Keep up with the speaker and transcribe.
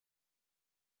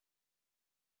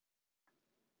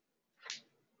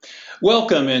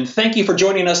Welcome and thank you for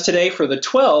joining us today for the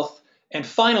 12th and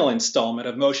final installment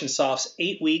of Motionsoft's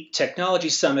 8-week Technology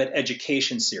Summit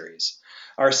Education Series.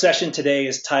 Our session today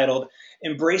is titled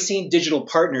Embracing Digital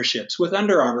Partnerships with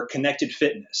Under Armour Connected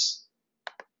Fitness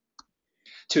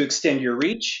to extend your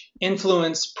reach,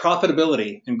 influence,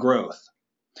 profitability, and growth.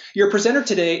 Your presenter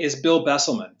today is Bill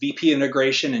Besselman, VP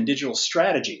Integration and Digital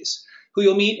Strategies, who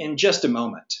you'll meet in just a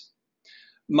moment.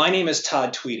 My name is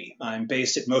Todd Tweedy. I'm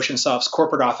based at Motionsoft's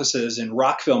corporate offices in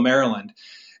Rockville, Maryland,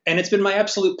 and it's been my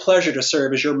absolute pleasure to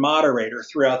serve as your moderator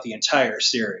throughout the entire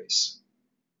series.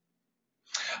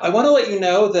 I want to let you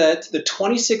know that the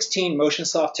 2016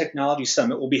 Motionsoft Technology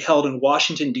Summit will be held in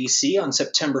Washington, D.C. on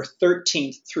September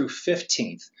 13th through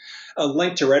 15th. A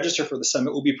link to register for the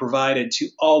summit will be provided to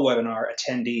all webinar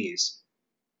attendees.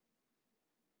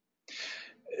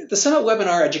 The Summit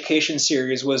Webinar Education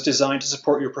Series was designed to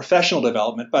support your professional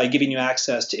development by giving you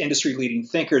access to industry-leading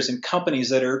thinkers and companies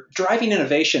that are driving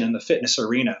innovation in the fitness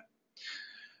arena.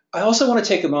 I also want to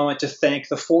take a moment to thank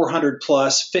the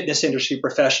 400-plus fitness industry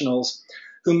professionals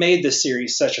who made this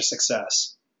series such a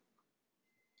success.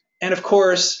 And of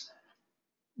course,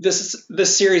 this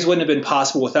series wouldn't have been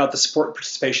possible without the support and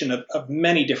participation of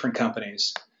many different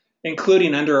companies,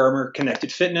 including Under Armour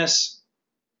Connected Fitness,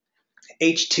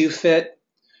 H2Fit,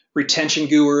 Retention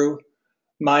Guru,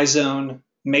 MyZone,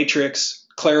 Matrix,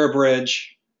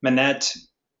 Clarabridge, Manette,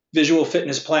 Visual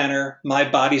Fitness Planner, My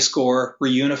Body Score,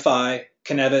 Reunify,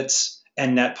 Kinevitz,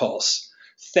 and NetPulse.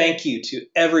 Thank you to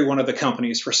every one of the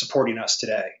companies for supporting us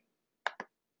today.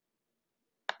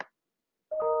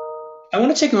 I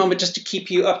want to take a moment just to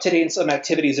keep you up to date on some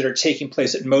activities that are taking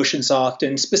place at Motionsoft,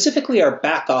 and specifically our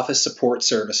back office support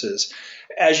services.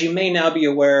 As you may now be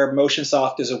aware,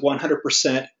 Motionsoft is a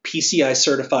 100% PCI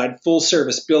certified full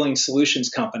service billing solutions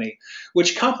company,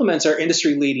 which complements our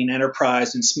industry leading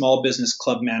enterprise and small business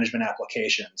club management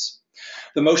applications.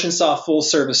 The Motionsoft full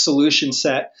service solution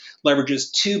set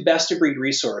leverages two best of breed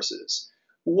resources.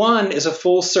 One is a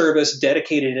full-service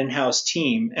dedicated in-house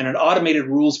team and an automated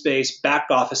rules-based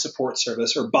back-office support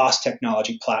service or BOSS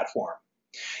technology platform.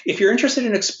 If you're interested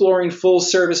in exploring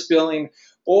full-service billing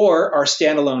or our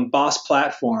standalone BOSS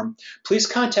platform, please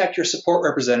contact your support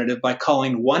representative by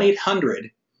calling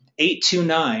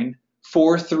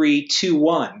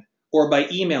 1-800-829-4321 or by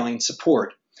emailing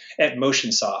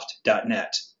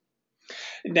support@motionsoft.net.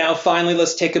 Now, finally,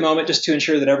 let's take a moment just to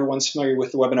ensure that everyone's familiar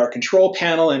with the webinar control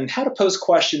panel and how to pose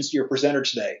questions to your presenter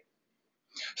today.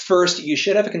 First, you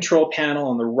should have a control panel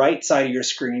on the right side of your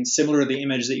screen, similar to the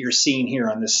image that you're seeing here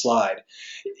on this slide.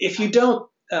 If you don't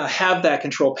have that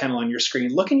control panel on your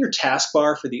screen, look in your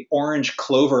taskbar for the orange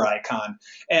clover icon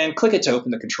and click it to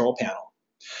open the control panel.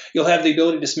 You'll have the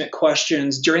ability to submit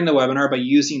questions during the webinar by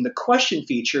using the question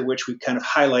feature, which we've kind of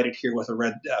highlighted here with a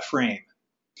red frame.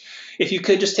 If you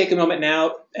could just take a moment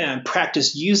now and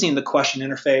practice using the question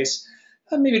interface,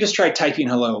 maybe just try typing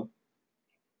hello.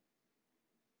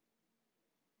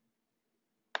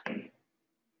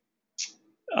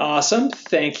 Awesome,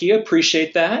 thank you,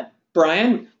 appreciate that.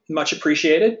 Brian, much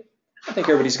appreciated. I think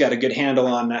everybody's got a good handle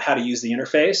on how to use the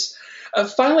interface.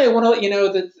 Finally, I want to let you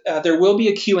know that there will be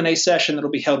a Q&A session that will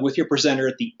be held with your presenter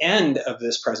at the end of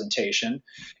this presentation.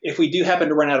 If we do happen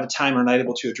to run out of time or not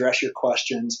able to address your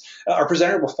questions, our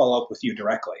presenter will follow up with you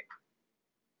directly.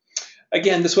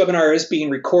 Again, this webinar is being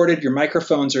recorded. Your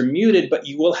microphones are muted, but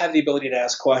you will have the ability to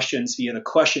ask questions via the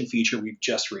question feature we've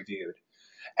just reviewed.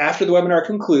 After the webinar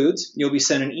concludes, you'll be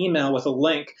sent an email with a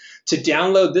link to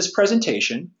download this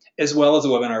presentation as well as the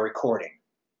webinar recording.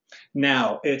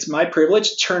 Now, it's my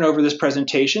privilege to turn over this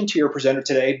presentation to your presenter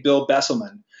today, Bill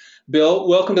Besselman. Bill,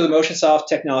 welcome to the Motionsoft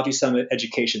Technology Summit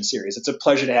Education Series. It's a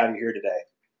pleasure to have you here today.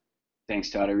 Thanks,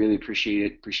 Todd. I really appreciate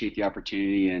it. Appreciate the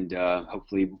opportunity, and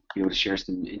hopefully be able to share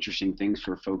some interesting things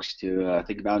for folks to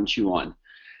think about and chew on.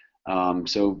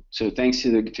 So thanks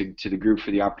to the group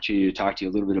for the opportunity to talk to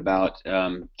you a little bit about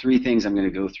three things I'm going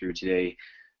to go through today.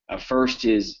 First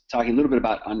is talking a little bit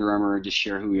about Under Armour, just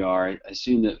share who we are. I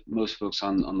assume that most folks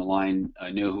on the line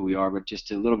know who we are, but just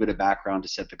a little bit of background to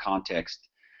set the context.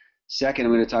 Second,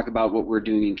 I'm going to talk about what we're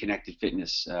doing in connected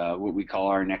fitness, what we call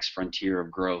our next frontier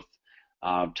of growth.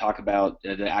 Talk about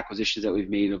the acquisitions that we've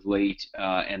made of late,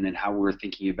 and then how we're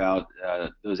thinking about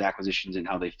those acquisitions and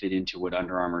how they fit into what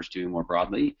Under Armour is doing more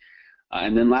broadly.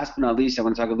 And then last but not least, I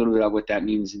want to talk a little bit about what that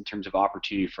means in terms of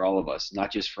opportunity for all of us, not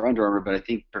just for Under Armour, but I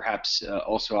think perhaps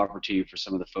also opportunity for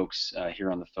some of the folks here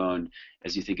on the phone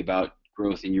as you think about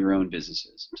growth in your own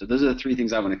businesses. So those are the three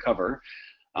things I want to cover.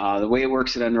 The way it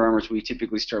works at Under Armour is we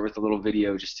typically start with a little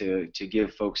video just to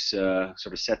give folks sort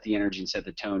of set the energy and set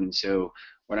the tone. And so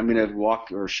what I'm going to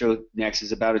walk or show next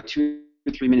is about a 2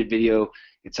 or 3 minute video.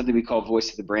 It's something we call Voice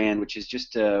of the Brand, which is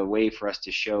just a way for us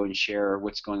to show and share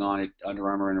what's going on at Under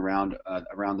Armour and around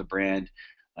the brand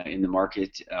in the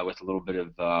market with a little bit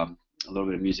of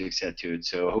music set to it.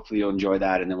 So hopefully you'll enjoy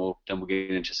that, and then we'll get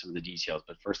into some of the details.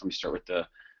 But first, let me start with the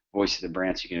Voice of the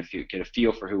Brand, so you can get a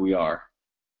feel for who we are.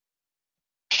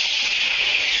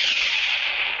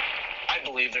 I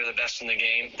believe they're the best in the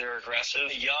game. They're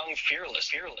aggressive, young, fearless.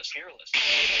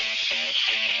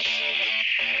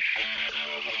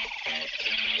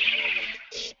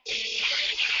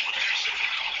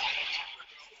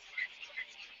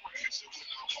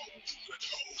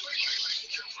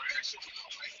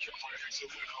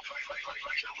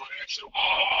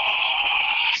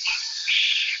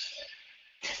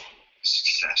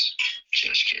 Success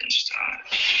just getting started.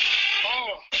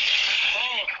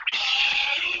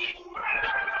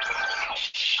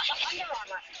 Under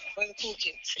Armour, we're the cool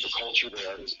kids. The culture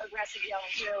there is Aggressive, young,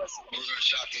 fearless. we're going to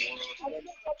shock the world.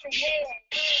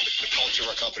 The culture of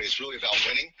our company is really about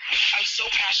winning. I'm so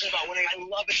passionate about winning. I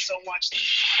love it so much. You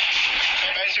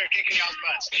guys are kicking y'all's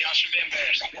butts. Y'all should be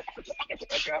embarrassed.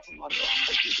 I got from Under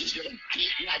Armour. He's going to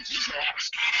beat Nike's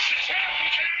ass.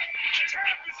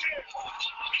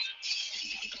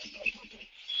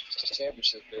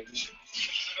 Championship, baby.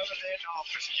 Another day in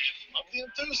office. Love the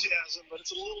enthusiasm, but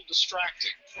it's a little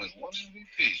distracting with one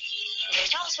MVP.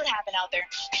 Tell us what happened out there.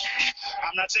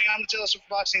 I'm not saying I'm the Taylor Swift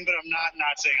for boxing, but I'm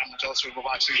not saying I'm the Taylor Swift for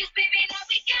boxing. Cause baby, now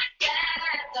we got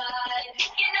that vibe.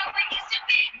 You know we used to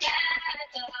be bad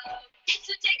though.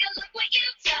 So take a look what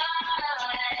you've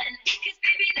done. Cause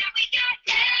baby, now we got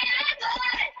that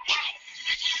vibe.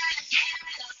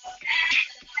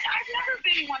 I've never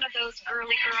been one of those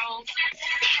girly girls.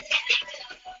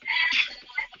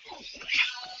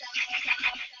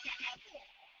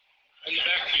 In the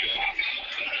backfield.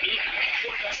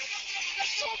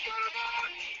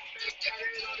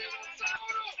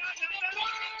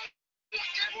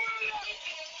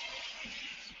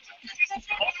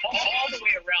 All the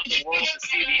way around the world to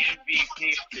see the MVP,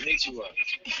 it makes you up.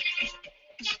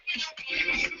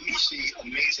 We see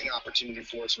amazing opportunity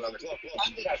for us around the globe.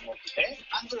 Under Armour.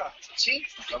 Under Armour. See?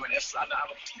 Come on, yes, Under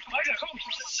Armour.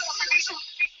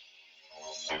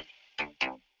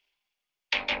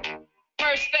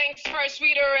 First things first,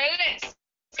 we the realest.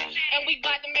 And we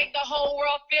about to make the whole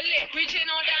world feel it. Reaching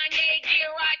on down, yeah,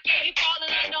 rock, yeah. You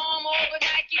falling under Armour over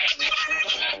Nike.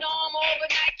 Under Armour over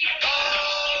Nike.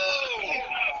 Oh!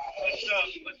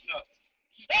 What's up?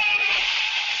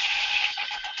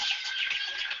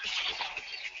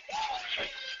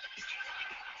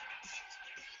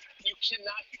 You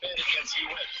cannot bet against the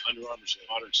US. Under Armour's a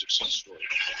modern success story.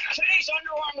 Today's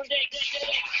Under Armour Day.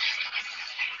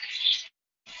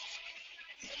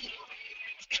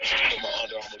 Put my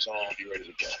Under Armour's on, be ready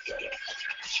to go.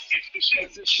 This shit.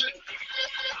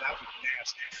 That was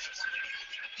nasty.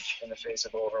 In the face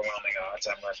of overwhelming odds,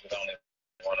 I'm left with only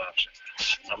one option.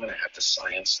 I'm going to have to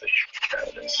science the shit out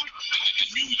of this.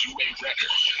 New UA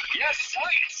record. Yes,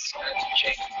 science!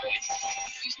 Changing face.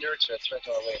 These nerds are a threat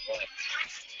to our way of life.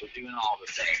 We're doing all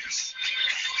the things.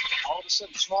 All of a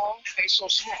sudden, small, hey, so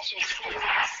small.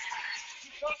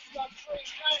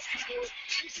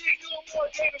 You see doing more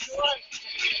damage to life.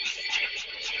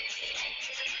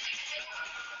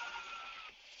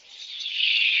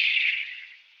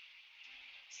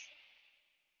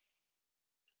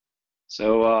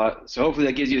 So hopefully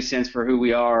that gives you a sense for who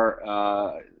we are.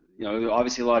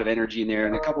 Obviously a lot of energy in there,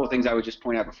 and a couple of things I would just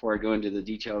point out before I go into the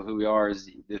detail of who we are is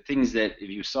the things that if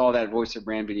you saw that Voice of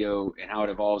Brand video and how it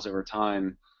evolves over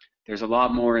time, there's a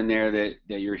lot more in there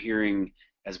that you're hearing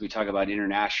as we talk about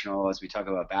international, as we talk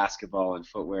about basketball and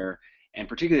footwear, and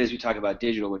particularly as we talk about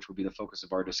digital, which will be the focus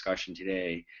of our discussion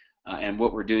today, and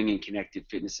what we're doing in connected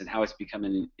fitness and how it's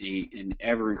becoming an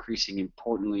ever-increasing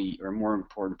more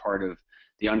important part of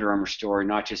the Under Armour story,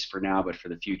 not just for now, but for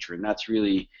the future. And that's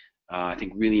really, I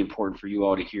think, really important for you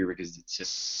all to hear because it's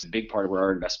just a big part of where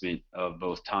our investment of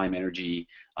both time, energy,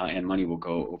 and money will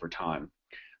go over time.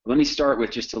 Let me start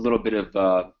with just a little bit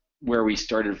of where we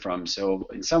started from. So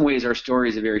in some ways, our story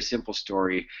is a very simple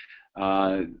story.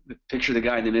 The picture of the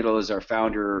guy in the middle is our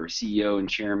founder, CEO, and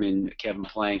chairman, Kevin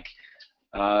Plank.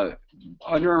 Under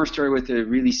Armour started with a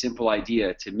really simple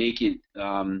idea to make it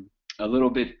a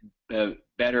little bit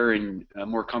better and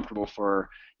more comfortable for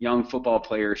young football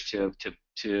players to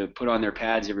put on their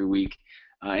pads every week,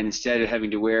 and instead of having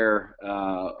to wear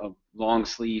a long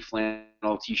sleeve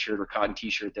flannel t-shirt or cotton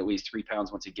t-shirt that weighs 3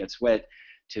 pounds once it gets wet,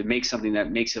 to make something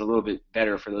that makes it a little bit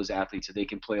better for those athletes so they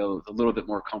can play a little bit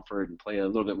more comfort and play a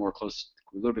little bit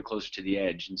closer to the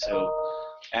edge. And so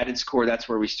at its core, that's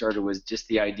where we started, was just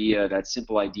the idea, that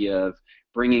simple idea of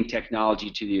bringing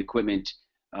technology to the equipment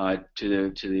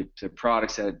to the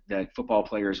products that football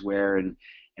players wear, and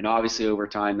obviously over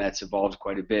time that's evolved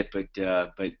quite a bit. But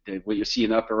what you see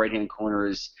in the upper right hand corner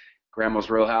is Grandma's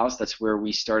Row House. That's where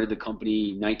we started the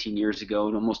company 19 years ago,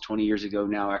 and almost 20 years ago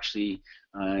now, actually,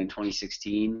 in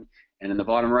 2016. And in the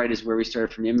bottom right is where we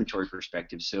started from an inventory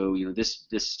perspective. So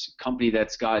this company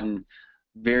that's gotten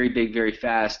very big very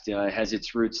fast has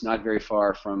its roots not very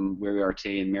far from where we are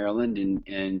today in Maryland,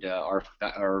 and our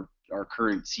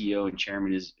current CEO and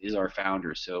chairman is our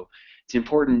founder. So it's an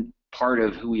important part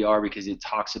of who we are, because it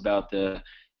talks about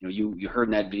you heard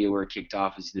in that video where it kicked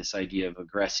off is this idea of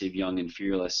aggressive, young, and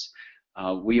fearless.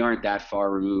 We aren't that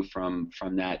far removed from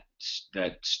that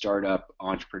startup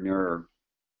entrepreneur,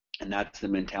 and that's the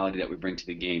mentality that we bring to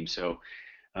the game. So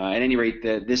at any rate,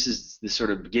 this is the sort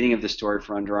of beginning of the story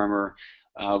for Under Armour.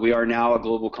 We are now a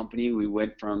global company. We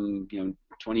went from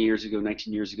 20 years ago,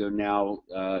 19 years ago now,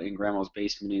 in Grandma's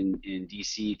basement in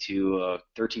DC to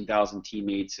 13,000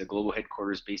 teammates, a global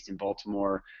headquarters based in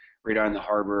Baltimore, right on the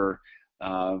harbor,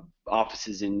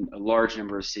 offices in a large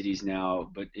number of cities now,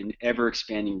 but in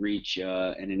ever-expanding reach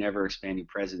and an ever-expanding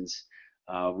presence.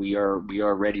 We are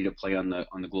ready to play on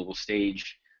the global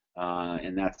stage,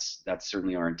 and that's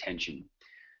certainly our intention.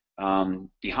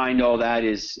 Behind all that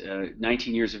is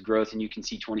 19 years of growth, and you can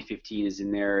see 2015 is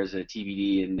in there as a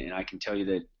TBD, and I can tell you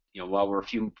that while we're a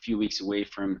few weeks away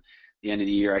from the end of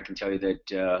the year, I can tell you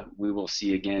that we will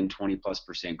see again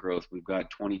 20+% growth. We've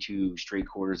got 22 straight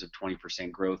quarters of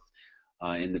 20% growth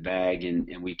in the bag,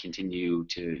 and we continue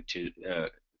to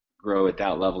grow at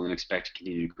that level and expect to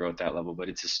continue to grow at that level. But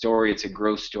it's a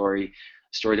growth story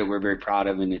that we're very proud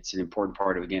of, and it's an important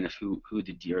part of, again, of who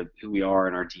we are,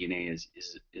 and our DNA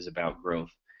is about growth.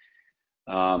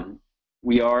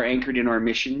 We are anchored in our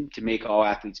mission to make all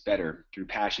athletes better through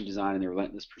passion, design, and the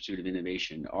relentless pursuit of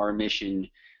innovation. Our mission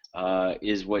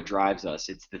is what drives us.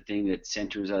 It's the thing that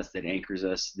centers us, that anchors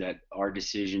us, that our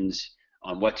decisions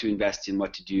on what to invest in,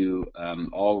 what to do,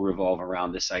 all revolve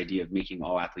around this idea of making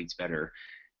all athletes better.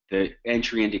 The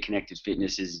entry into connected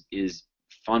fitness is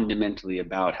fundamentally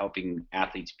about helping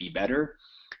athletes be better,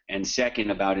 and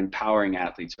second, about empowering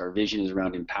athletes. Our vision is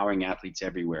around empowering athletes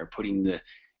everywhere, putting the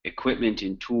equipment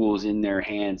and tools in their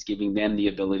hands, giving them the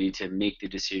ability to make the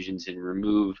decisions and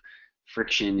remove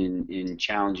friction in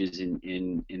challenges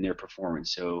in their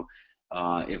performance. So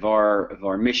if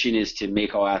our mission is to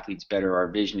make all athletes better, our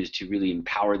vision is to really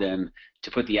empower them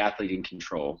to put the athlete in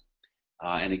control.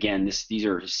 And again, these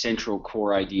are central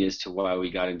core ideas to why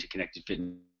we got into connected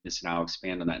fitness, and I'll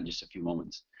expand on that in just a few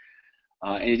moments.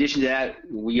 In addition to that,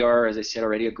 we are, as I said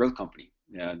already, a growth company.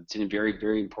 It's a very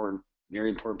important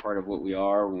part of what we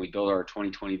are. When we built our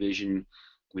 2020 vision,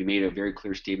 we made a very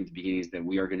clear statement at the beginning, is that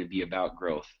we are going to be about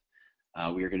growth.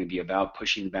 We are going to be about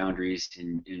pushing the boundaries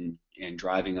and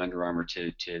driving Under Armour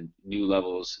to new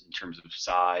levels in terms of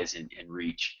size and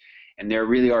reach. And there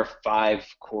really are 5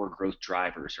 core growth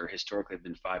drivers, or historically have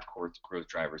been 5 core growth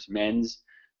drivers: men's,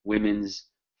 women's,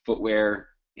 footwear,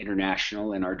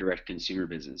 international, and our direct consumer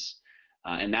business.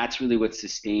 And that's really what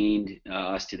sustained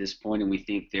us to this point, and we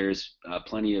think there's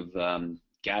plenty of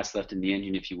gas left in the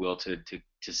engine, if you will, to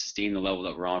sustain the level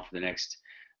that we're on for the next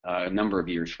number of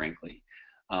years, frankly.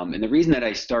 And the reason that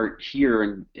I start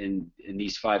here in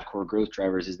these 5 core growth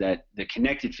drivers is that the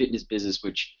connected fitness business,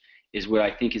 which is what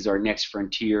I think is our next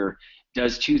frontier,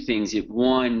 does 2 things.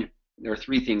 There are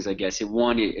 3 things, I guess.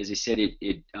 One, as I said,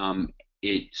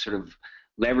 it sort of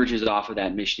leverages off of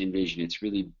that mission and vision. It's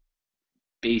really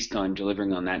based on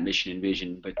delivering on that mission and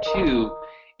vision. But 2,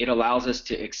 it allows us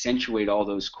to accentuate all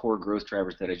those core growth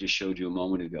drivers that I just showed you a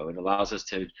moment ago. It allows us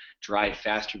to drive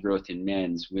faster growth in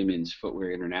men's, women's,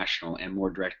 footwear, international, and more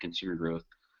direct consumer growth.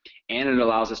 And it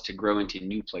allows us to grow into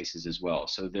new places as well.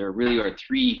 So there really are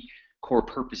 3 core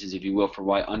purposes, if you will, for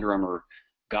why Under Armour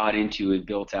got into and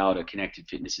built out a connected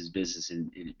fitness business.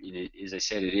 And as I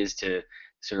said, it is to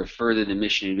sort of further the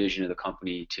mission and vision of the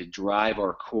company, to drive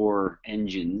our core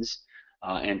engines,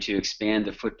 and to expand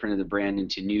the footprint of the brand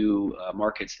into new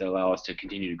markets that allow us to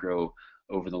continue to grow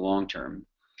over the long term.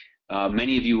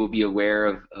 Many of you will be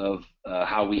aware of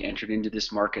how we entered into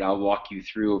this market. I'll walk you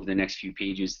through over the next few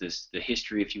pages the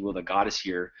history, if you will, that got us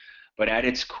here. But at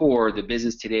its core, the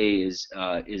business today is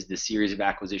the series of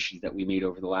acquisitions that we made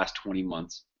over the last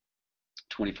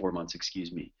 24 months,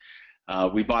 excuse me.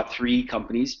 We bought 3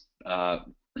 companies,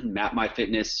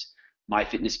 MapMyFitness,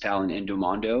 MyFitnessPal, and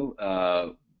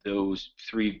Endomondo. Those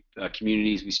 3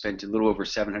 communities we spent a little over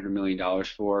 $700 million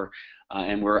for,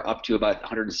 and we're up to about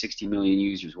 160 million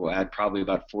users. We'll add probably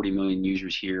about 40 million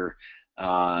users here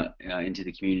into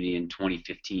the community in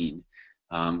 2015.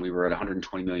 We were at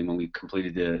 120 million when we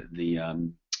completed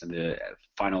the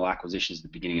final acquisitions at the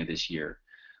beginning of this year.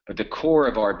 But the core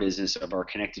of our business, of our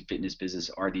connected fitness business,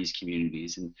 are these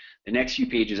communities. And the next few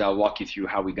pages, I'll walk you through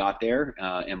how we got there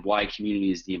and why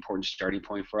community is the important starting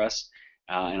point for us.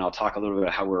 And I'll talk a little bit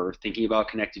about how we're thinking about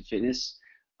connected fitness.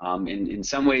 And in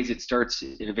some ways, it starts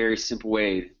in a very simple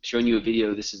way. Showing you a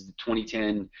video, this is the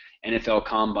 2010 NFL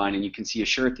Combine, and you can see a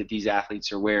shirt that these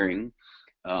athletes are wearing.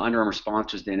 Under Armour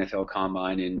sponsors the NFL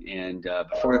Combine, and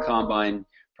before the Combine,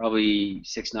 probably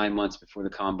 6-9 months before the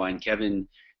Combine, Kevin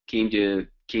came to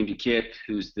Kip,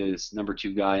 who's this number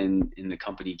 2 guy in the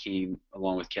company, came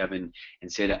along with Kevin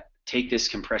and said, take this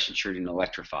compression shirt and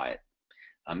electrify it,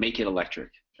 make it electric.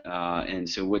 And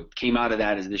so what came out of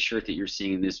that is this shirt that you're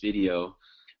seeing in this video,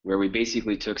 where we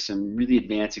basically took some really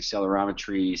advanced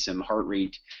accelerometry, some heart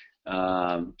rate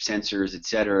sensors,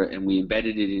 etc., and we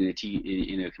embedded it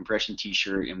in a compression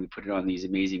T-shirt, and we put it on these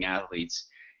amazing athletes,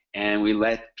 and we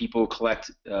let people collect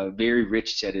a very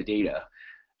rich set of data.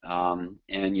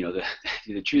 And you know,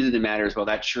 the truth of the matter is, while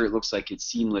that shirt looks like it's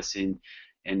seamless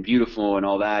and beautiful and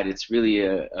all that, it's really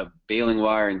a baling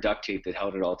wire and duct tape that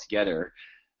held it all together.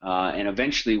 And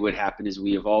eventually what happened is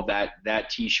we evolved that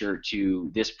T-shirt to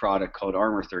this product called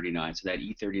Armour 39. So that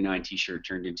E39 T-shirt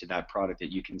turned into that product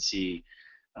that you can see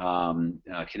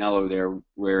Canelo there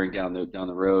wearing down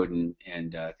the road,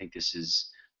 and I think this is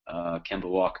Kemba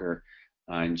Walker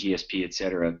and GSP,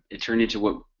 etc. It turned into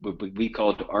what we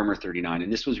called Armour 39,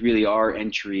 and this was really our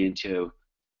entry into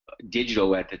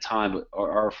digital at the time,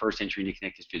 our first entry into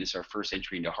connected fitness, our first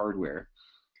entry into hardware.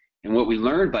 And what we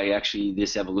learned by actually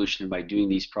this evolution and by doing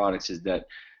these products is that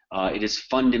it is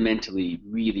fundamentally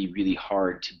really, really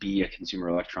hard to be a consumer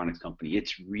electronics company.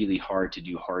 It's really hard to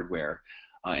do hardware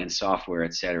and software,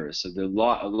 etc. So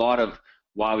a lot of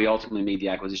why we ultimately made the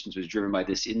acquisitions was driven by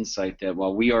this insight that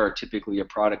while we are typically a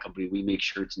product company, we make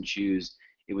shirts and shoes,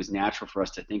 it was natural for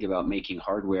us to think about making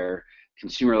hardware,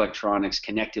 consumer electronics,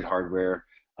 connected hardware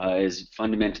is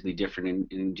fundamentally different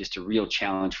and just a real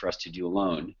challenge for us to do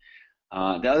alone.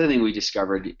 The other thing we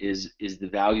discovered is the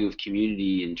value of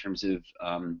community in terms of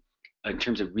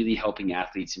really helping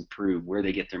athletes improve, where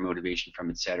they get their motivation from,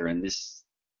 etc. And this,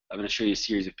 I'm going to show you a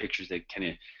series of pictures that kind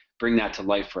of bring that to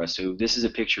life for us. So this is a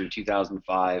picture in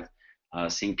 2005,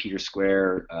 St. Peter's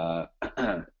Square,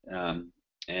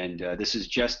 and this is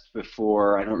just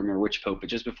before, I don't remember which pope, but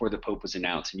just before the pope was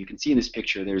announced. And you can see in this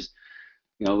picture, there's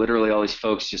literally all these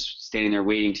folks just standing there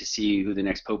waiting to see who the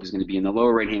next pope is going to be. In the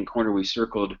lower right-hand corner, we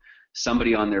circled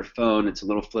somebody on their phone. It's a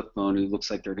little flip phone who looks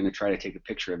like they're going to try to take a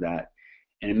picture of that.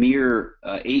 And a mere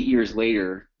 8 years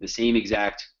later, the same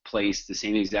exact place, the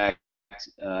same exact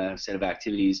set of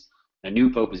activities, a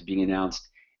new pope is being announced,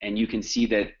 and you can see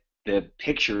that the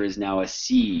picture is now a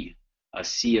sea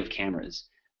of cameras.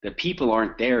 The people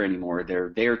aren't there anymore.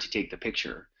 They're there to take the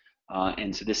picture.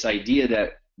 And so this idea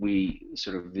that we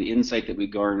sort of, the insight that we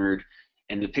garnered,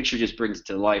 and the picture just brings it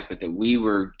to life, but that we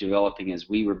were developing as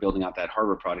we were building out that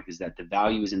hardware product, is that the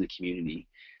value is in the community.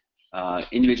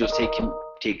 Individuals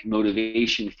take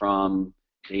motivation for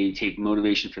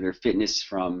their fitness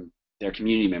from their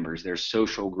community members, their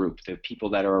social group, the people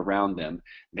that are around them,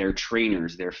 their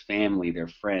trainers, their family, their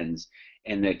friends.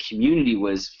 And the community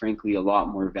was frankly a lot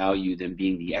more value than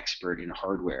being the expert in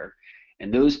hardware.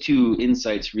 And those two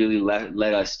insights really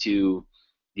led us to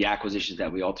the acquisitions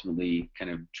that we ultimately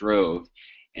kind of drove.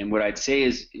 And what I'd say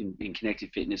is in connected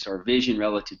fitness, our vision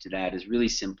relative to that is really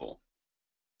simple.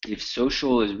 If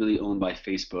social is really owned by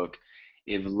Facebook,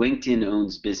 if LinkedIn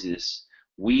owns business,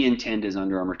 we intend as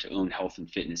Under Armour to own health and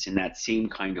fitness in that same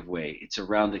kind of way. It's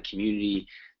around the community,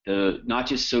 not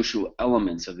just social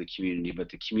elements of the community, but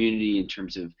the community in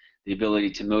terms of the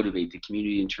ability to motivate, the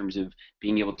community in terms of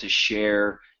being able to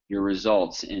share your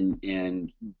results and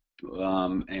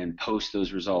post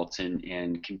those results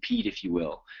and compete, if you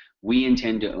will. We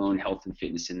intend to own health and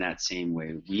fitness in that same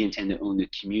way. We intend to own the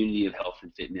community of health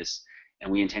and fitness,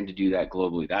 and we intend to do that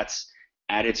globally. That's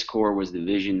at its core was the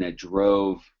vision that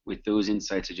drove, with those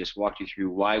insights I just walked you through,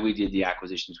 why we did the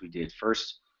acquisitions we did.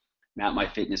 First,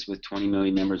 MapMyFitness with 20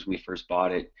 million members when we first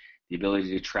bought it, the ability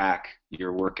to track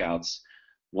your workouts.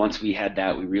 Once we had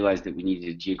that, we realized that we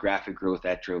needed geographic growth.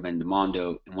 That drove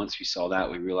Endomondo. And once we saw that,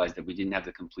 we realized that we didn't have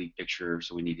the complete picture,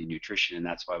 so we needed nutrition, and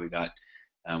that's why we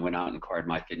went out and acquired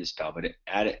MyFitnessPal. But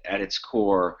at its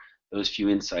core, those few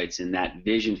insights and that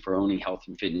vision for owning health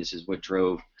and fitness is what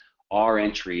drove our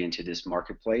entry into this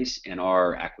marketplace and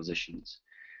our acquisitions.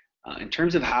 In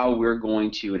terms of how we're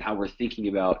going to and how we're thinking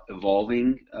about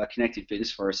evolving connected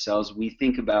fitness for ourselves, we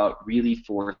think about really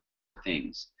 4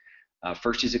 things.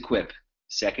 First is equip,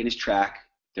 second is track,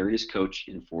 third is coach,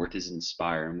 and fourth is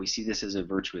inspire. And we see this as a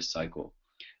virtuous cycle.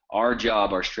 Our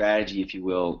job, our strategy, if you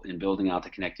will, in building out the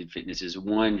connected fitness is,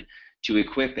 one, to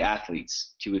equip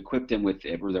athletes, to equip them with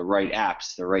the right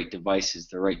apps, the right devices,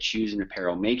 the right shoes and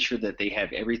apparel, make sure that they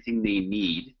have everything they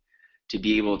need to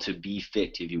be able to be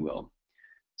fit, if you will.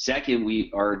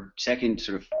 Second, our second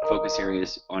sort of focus area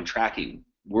is on tracking,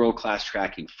 world-class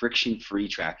tracking, friction-free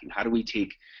tracking. How do we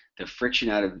take the friction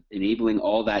out of enabling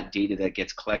all that data that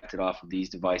gets collected off of these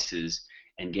devices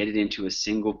and get it into a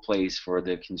single place for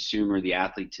the consumer, the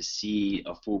athlete, to see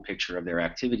a full picture of their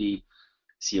activity,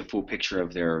 see a full picture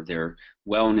of their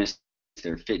wellness,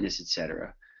 their fitness,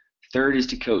 etc. Third is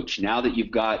to coach. Now that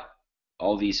you've got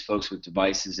all these folks with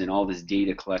devices and all this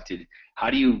data collected,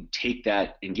 how do you take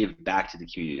that and give back to the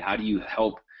community? How do you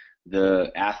help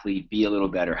the athlete be a little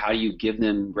better? How do you give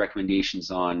them recommendations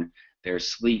on their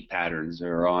sleep patterns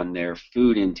or on their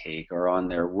food intake or on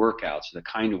their workouts, or the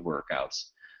kind of workouts?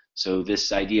 So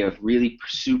this idea of really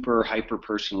super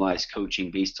hyper-personalized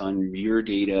coaching based on your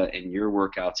data and your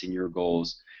workouts and your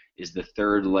goals is the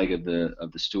third leg of the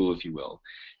stool, if you will.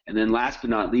 And then last but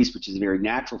not least, which is very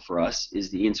natural for us, is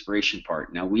the inspiration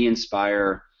part. Now, we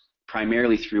inspire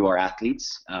primarily through our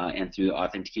athletes and through the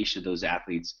authentication of those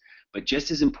athletes, but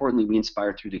just as importantly, we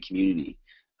inspire through the community.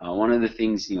 One of the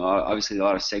things, obviously a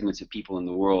lot of segments of people in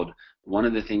the world, one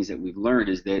of the things that we've learned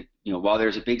is that, while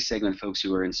there's a big segment of folks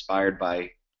who are inspired by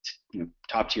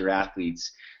top-tier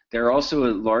athletes, there are also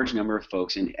a large number of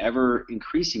folks, an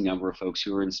ever-increasing number of folks,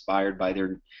 who are inspired by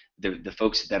the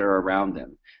folks that are around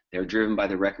them. They're driven by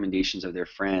the recommendations of their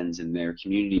friends and their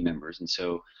community members. And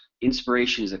so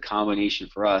inspiration is a combination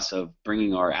for us of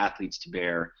bringing our athletes to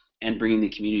bear and bringing the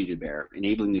community to bear,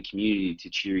 enabling the community to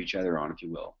cheer each other on, if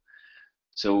you will.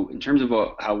 So in terms of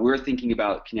how we're thinking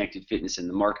about connected fitness in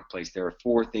the marketplace, there are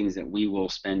 4 things that we will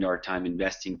spend our time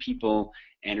investing people,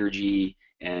 energy,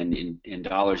 and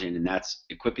dollars in, and that's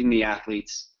equipping the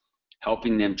athletes,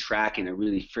 helping them track in a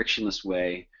really frictionless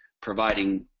way,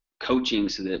 providing coaching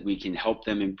so that we can help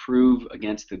them improve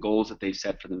against the goals that they've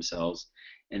set for themselves,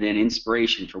 and then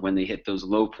inspiration for when they hit those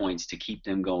low points to keep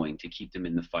them going, to keep them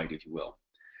in the fight, if you will.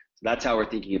 So that's how we're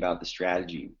thinking about the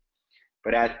strategy.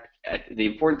 But the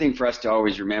important thing for us to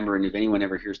always remember, and if anyone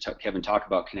ever hears Kevin talk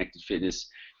about connected fitness,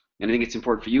 and I think it's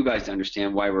important for you guys to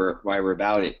understand why we're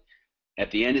about it. At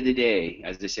the end of the day,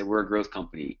 as I said, we're a growth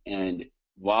company, and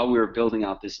while we were building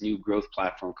out this new growth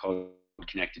platform called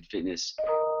Connected Fitness,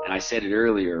 and I said it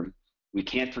earlier, we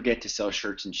can't forget to sell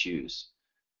shirts and shoes.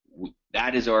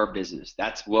 That is our business.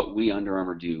 That's what we Under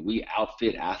Armour do. We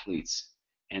outfit athletes,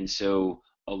 and so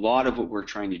a lot of what we're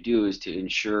trying to do is to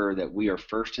ensure that we are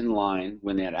first in line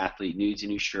when that athlete needs a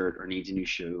new shirt or needs a new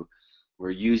shoe.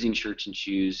 We're using shirts and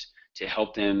shoes to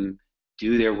help them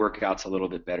do their workouts a little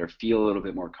bit better, feel a little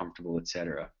bit more comfortable,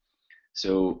 etc.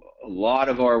 So a lot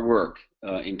of our work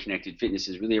in Connected Fitness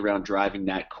is really around driving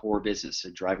that core business, so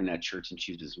driving that shirts and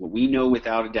shoes business. What we know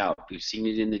without a doubt, we've seen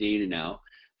it in the data now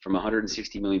from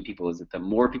 160 million people, is that the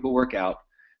more people work out,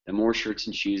 the more shirts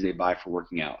and shoes they buy for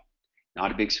working out.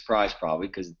 Not a big surprise probably,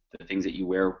 because the things that you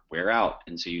wear out,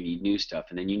 and so you need new stuff,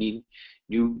 and then you need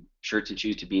new shirts and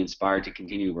shoes to be inspired to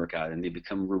continue to work out, and they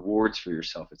become rewards for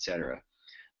yourself, etc.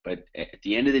 But at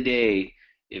the end of the day,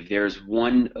 if there's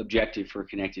one objective for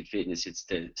Connected Fitness, it's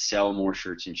to sell more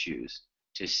shirts and shoes,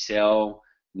 to sell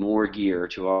more gear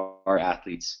to our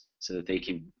athletes so that they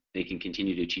can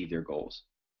continue to achieve their goals.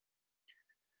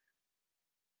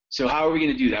 So how are we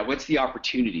going to do that? What's the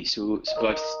opportunity? So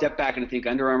I step back and I think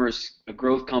Under Armour's a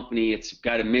growth company. It's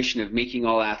got a mission of making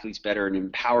all athletes better and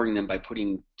empowering them by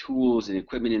putting tools and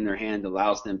equipment in their hand that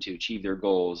allows them to achieve their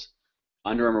goals.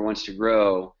 Under Armour wants to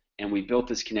grow, and we built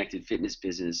this Connected Fitness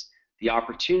business. The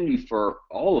opportunity for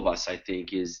all of us, I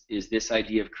think, is this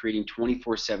idea of creating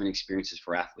 24/7 experiences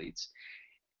for athletes.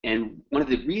 And one of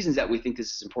the reasons that we think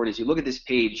this is important is you look at this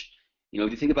page, if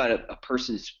you think about a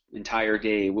person's entire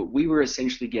day, what we were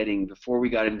essentially getting before we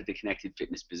got into the Connected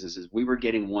Fitness business is we were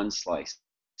getting one slice.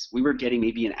 We were getting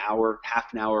maybe an hour,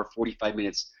 half an hour, 45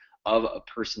 minutes of a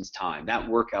person's time. That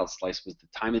workout slice was the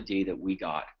time of day that we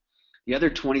got. The other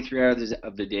 23 hours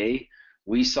of the day,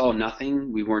 we saw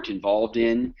nothing. We weren't involved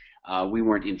in. We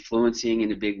weren't influencing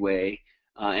in a big way.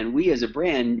 And we as a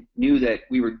brand knew that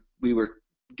we were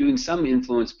doing some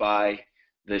influence by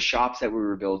the shops that we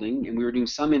were building, and we were doing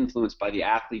some influence by the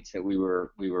athletes that we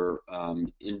were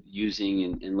using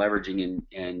and leveraging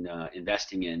and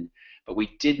investing in, but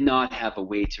we did not have a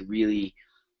way to really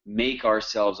make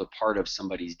ourselves a part of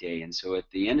somebody's day. And so at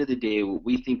the end of the day, what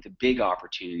we think the big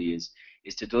opportunity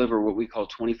is to deliver what we call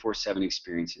 24/7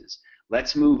 experiences.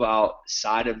 Let's move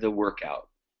outside of the workout,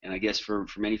 and I guess for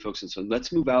many folks, and so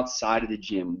let's move outside of the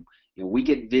gym. We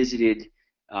get visited,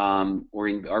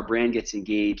 or our brand gets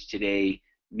engaged today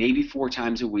maybe 4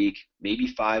 times a week, maybe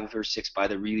 5 or 6 by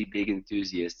the really big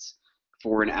enthusiasts.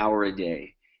 for an hour a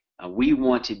day. We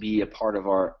want to be a part of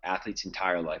our athlete's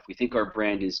entire life. We think our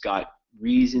brand has got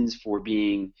reasons for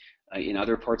being in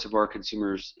other parts of our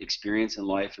consumers' experience in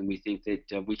life, and we think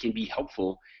that we can be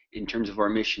helpful in terms of our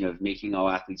mission of making all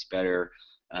athletes better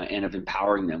and of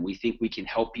empowering them. We think we can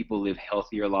help people live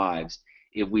healthier lives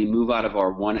if we move out of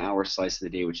our 1 hour slice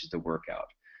of the day, which is the workout.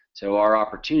 So our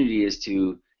opportunity is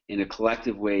to, in a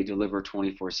collective way, deliver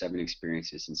 24/7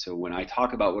 experiences. And so when I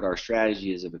talk about what our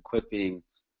strategy is of equipping,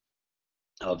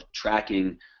 of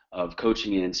tracking, of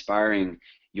coaching and inspiring,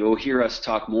 you'll hear us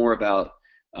talk more about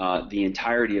the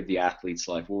entirety of the athlete's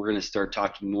life. We're going to start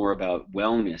talking more about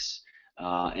wellness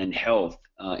and health,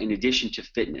 in addition to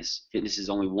fitness. Fitness is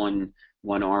only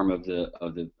one arm of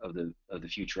the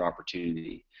future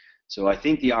opportunity. So I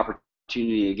think the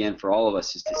opportunity again for all of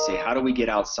us is to say, how do we get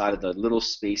outside of the little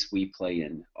space we play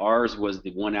in? Ours was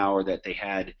the 1 hour that they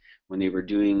had when they were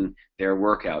doing their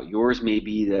workout. Yours may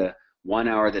be the 1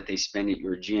 hour that they spend at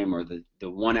your gym, or the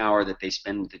 1 hour that they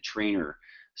spend with the trainer.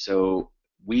 So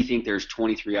we think there's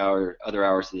 23 other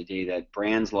hours of the day that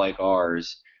brands like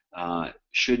ours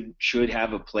should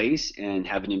have a place and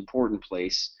have an important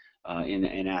place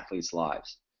in athletes'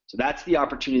 lives. So that's the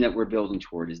opportunity that we're building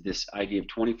toward, is this idea of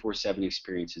 24/7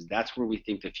 experiences. That's where we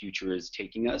think the future is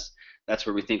taking us. That's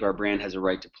where we think our brand has a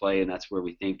right to play, and that's where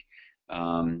we think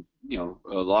a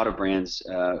lot of brands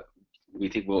we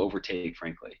think will overtake,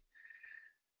 frankly.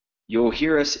 You'll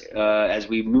hear us as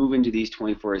we move into these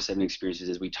 24/7 experiences,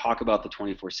 as we talk about the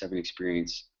 24/7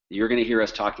 experience, you're going to hear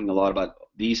us talking a lot about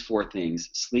these 4 things: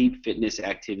 sleep, fitness,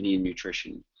 activity, and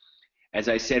nutrition. As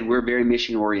I said, we're very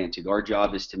mission oriented. Our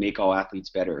job is to make all athletes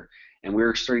better, and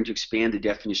we're starting to expand the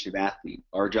definition of athlete.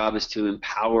 Our job is to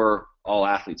empower all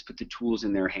athletes, put the tools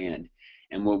in their hand.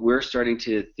 And what we're starting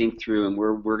to think through, and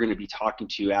we're going to be talking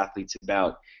to athletes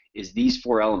about, is these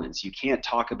 4 elements. You can't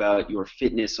talk about your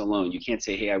fitness alone. You can't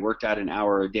say, hey, I worked out an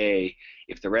hour a day.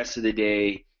 If the rest of the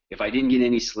day, if I didn't get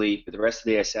any sleep, but the rest of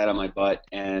the day I sat on my butt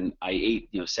and I ate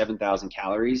 7,000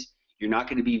 calories, you're not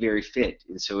going to be very fit.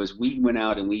 And so as we went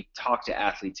out and we talked to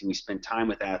athletes and we spent time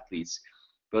with athletes,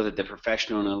 both at the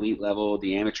professional and elite level,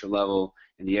 the amateur level,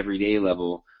 and the everyday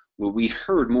level, what we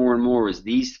heard more and more is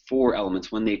these 4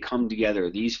 elements, when they come together,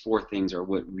 these 4 things are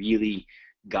what really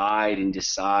guide and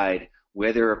decide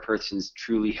whether a person's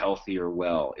truly healthy or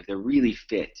well, if they're really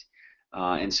fit.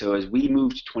 And so as we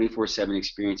move to 24/7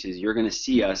 experiences, you're going to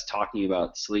see us talking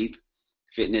about sleep,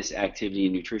 fitness, activity,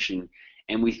 and nutrition.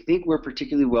 And we think we're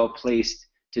particularly well placed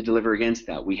to deliver against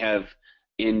that. We have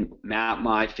in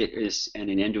MapMyFitness and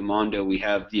in Endomondo, we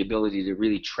have the ability to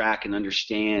really track and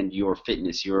understand your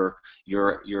fitness, your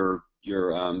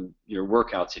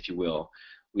workouts, if you will.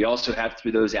 We also have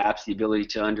through those apps the ability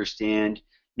to understand,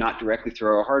 not directly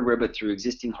through our hardware, but through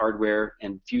existing hardware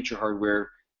and future hardware,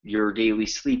 your daily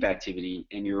sleep activity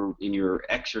and your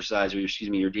exercise, or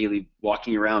your daily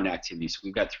walking around activity. So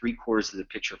we've got 3/4 of the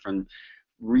picture from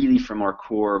our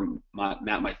core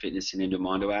MapMyFitness and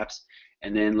Endomondo apps.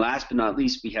 And then last but not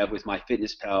least, we have with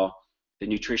MyFitnessPal the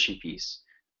nutrition piece,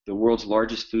 the world's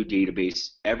largest food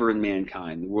database ever in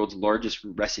mankind, the world's largest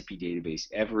recipe database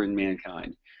ever in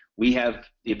mankind. We have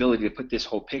the ability to put this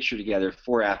whole picture together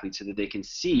for athletes so that they can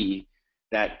see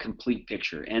that complete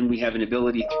picture. And we have an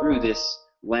ability through this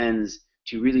lens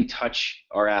to really touch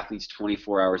our athletes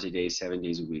 24 hours a day, 7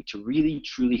 days a week, to really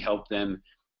truly help them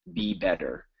be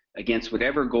better against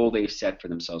whatever goal they've set for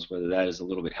themselves, whether that is a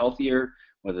little bit healthier,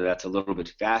 whether that's a little bit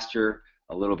faster,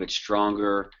 a little bit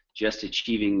stronger, just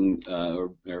achieving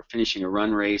or finishing a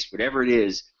run race, whatever it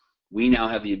is. We now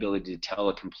have the ability to tell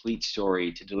a complete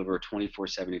story, to deliver a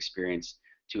 24/7 experience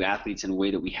to athletes in a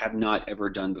way that we have not ever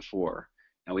done before.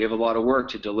 Now we have a lot of work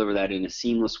to deliver that in a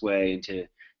seamless way and to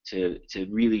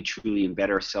really truly embed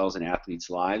ourselves in athletes'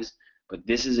 lives. But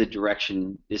this is a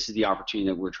direction, this is the opportunity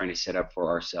that we're trying to set up for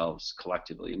ourselves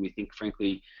collectively. And we think,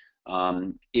 frankly,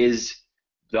 is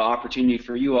the opportunity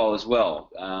for you all as well.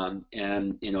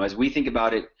 And as we think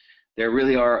about it, there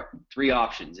really are 3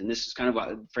 options. And this is kind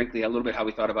of, frankly, a little bit how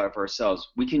we thought about it for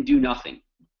ourselves. We can do nothing.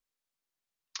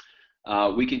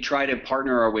 We could try to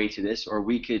partner our way to this, or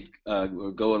we could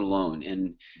go it alone.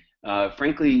 And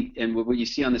frankly, and what you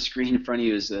see on the screen in front of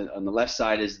you is on the left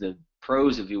side is the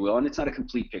pros, if you will, and it's not a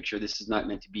complete picture. This is not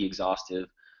meant to be exhaustive,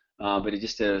 but it's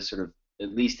just a sort of,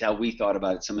 at least how we thought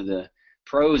about it, some of the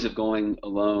pros of going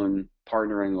alone,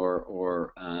 partnering,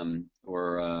 or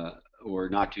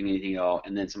not doing anything at all,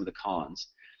 and then some of the cons.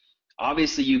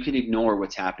 Obviously, you can ignore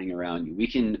what's happening around you.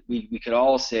 We could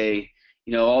all say,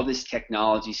 all this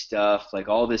technology stuff, like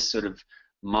all this sort of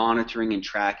monitoring and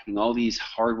tracking, all these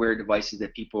hardware devices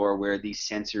that people are aware of, these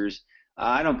sensors.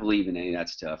 I don't believe in any of that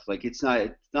stuff. Like it's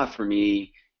not for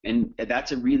me. And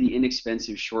that's a really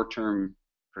inexpensive short-term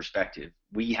perspective.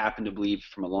 We happen to believe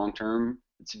from a long-term,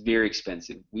 it's very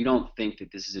expensive. We don't think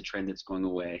that this is a trend that's going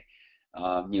away.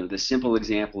 The simple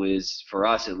example is, for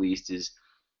us at least, is,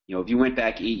 if you went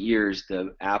back 8 years,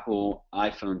 the Apple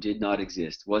iPhone did not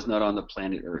exist, was not on the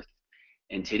planet Earth.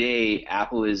 And today,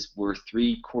 Apple is worth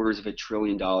 $750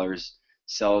 billion,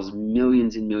 sells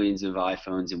millions and millions of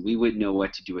iPhones, and we wouldn't know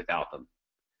what to do without them.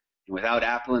 And without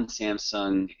Apple and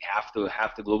Samsung, half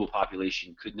the global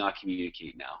population could not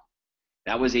communicate now.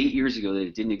 That was 8 years ago that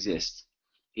it didn't exist.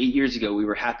 8 years ago, we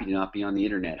were happy to not be on the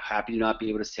internet, happy to not be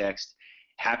able to text,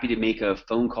 happy to make a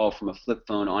phone call from a flip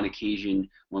phone on occasion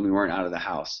when we weren't out of the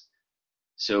house.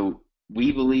 So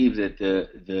we believe that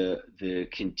the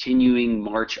continuing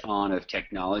march on of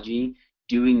technology,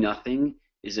 doing nothing,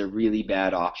 is a really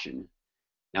bad option.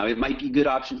 Now, it might be a good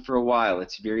option for a while.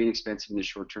 It's very inexpensive in the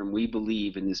short term. We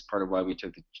believe, and this is part of why we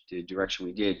took the direction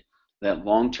we did, that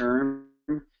long term,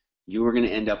 you are going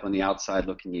to end up on the outside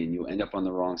looking in. You'll end up on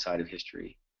the wrong side of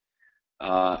history.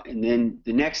 And then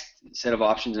the next set of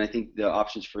options, and I think the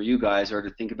options for you guys, are to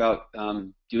think about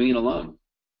doing it alone.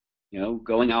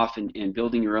 Going off and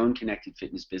building your own connected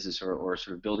fitness business, or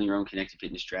sort of building your own connected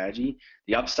fitness strategy.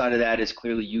 The upside of that is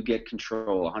clearly you get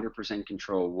control, 100%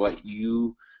 control. What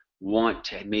you want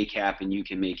to make happen, you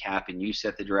can make happen. You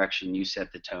set the direction, you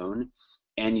set the tone,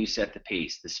 and you set the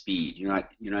pace, the speed. You're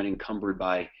not encumbered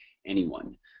by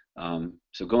anyone.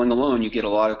 So going alone, you get a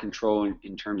lot of control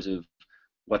in terms of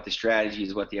what the strategy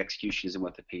is, what the execution is, and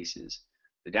what the pace is.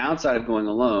 The downside of going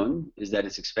alone is that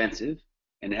it's expensive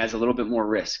and it has a little bit more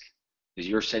risk, because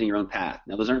you're setting your own path.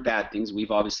 Now, those aren't bad things.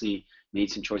 We've obviously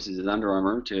made some choices as Under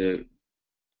Armour to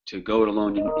go it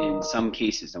alone in some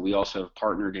cases. Now, we also have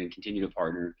partnered and continue to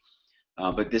partner.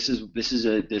 But this is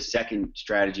the second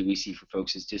strategy we see for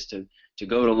folks, is just to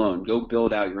go it alone. Go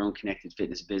build out your own connected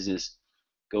fitness business.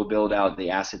 Go build out the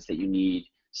assets that you need.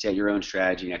 Set your own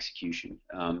strategy and execution.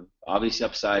 Obviously,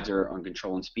 upsides are on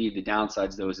control and speed. The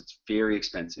downsides, though, is it's very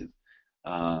expensive.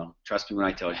 Trust me when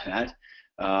I tell you that.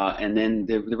 And then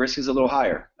the risk is a little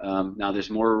higher. Now, there's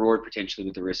more reward potentially,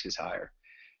 but the risk is higher.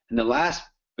 And the last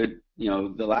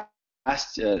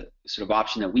sort of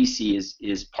option that we see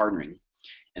is partnering.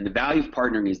 And the value of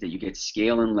partnering is that you get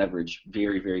scale and leverage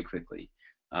very, very quickly.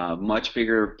 Much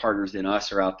bigger partners than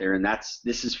us are out there, and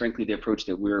this is frankly the approach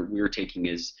that we're taking.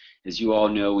 As you all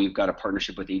know, we've got a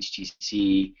partnership with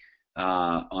HTC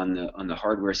on the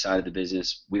hardware side of the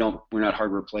business. We're not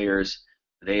hardware players.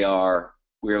 They are.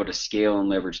 We're able to scale and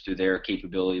leverage through their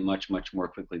capability much more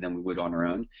quickly than we would on our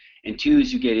own. And two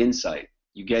is you get insight.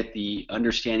 You get the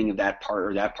understanding of that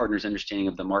partner's understanding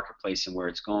of the marketplace and where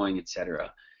it's going, et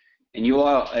cetera. And you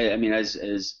all, I mean, as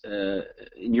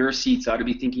in your seats, ought to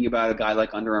be thinking about a guy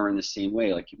like Under Armour in the same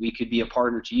way. Like, we could be a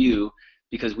partner to you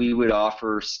because we would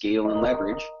offer scale and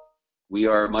leverage. We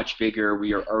are much bigger.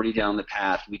 We are already down the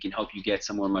path. We can help you get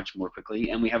somewhere much more quickly.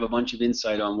 And we have a bunch of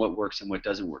insight on what works and what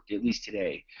doesn't work, at least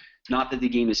today. Not that the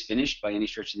game is finished by any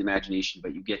stretch of the imagination,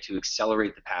 but you get to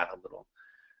accelerate the path a little.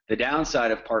 The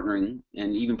downside of partnering,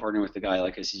 and even partnering with a guy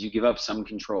like us, is you give up some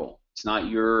control. It's not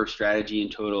your strategy in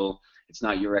total. It's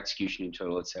not your execution in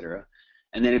total, et cetera.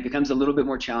 And then it becomes a little bit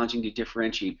more challenging to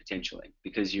differentiate potentially,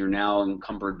 because you're now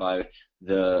encumbered by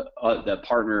the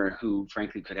partner who,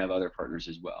 frankly, could have other partners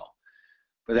as well.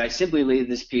 But I simply laid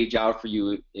this page out for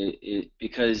you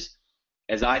because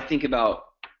as I think about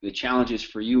the challenges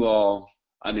for you all,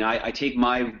 I mean, I take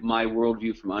my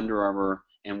worldview from Under Armour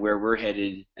and where we're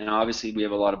headed, and obviously we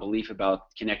have a lot of belief about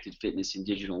connected fitness and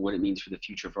digital and what it means for the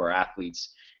future for our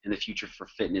athletes and the future for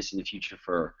fitness and the future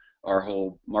for our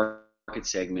whole market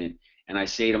segment. And I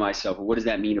say to myself, well, what does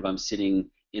that mean if I'm sitting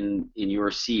in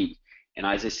your seat? And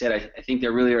as I said, I think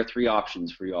there really are three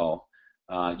options for y'all.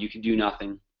 You can do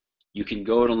nothing, you can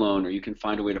go it alone, or you can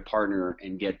find a way to partner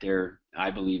and get there, I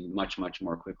believe, much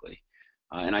more quickly.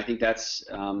 And I think that's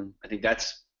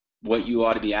what you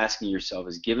ought to be asking yourself,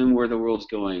 is given where the world's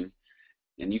going,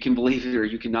 and you can believe it or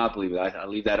you cannot believe it, I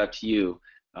leave that up to you.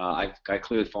 I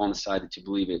clearly fall on the side that you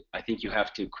believe it. I think you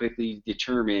have to quickly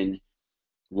determine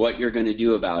what you're going to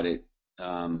do about it,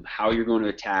 how you're going to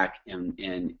attack, and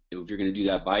if you're going to do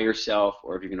that by yourself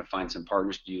or if you're going to find some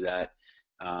partners to do that.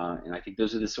 And I think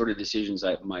those are the sort of decisions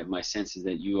my sense is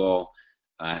that you all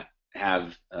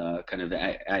have kind of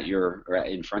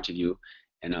in front of you.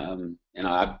 And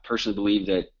I personally believe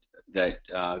that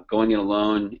going it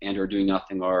alone and or doing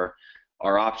nothing are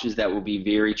options that will be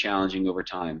very challenging over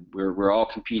time. We're all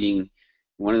competing.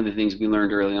 One of the things we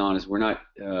learned early on is we're not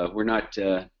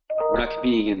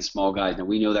competing against small guys. Now,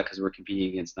 we know that because we're competing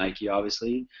against Nike,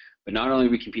 obviously. But not only are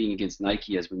we competing against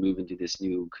Nike as we move into this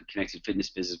new connected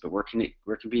fitness business, but we're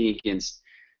competing against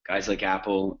guys like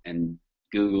Apple and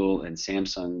Google and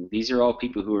Samsung, these are all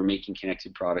people who are making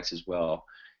connected products as well.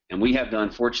 And we have the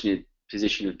unfortunate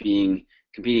position of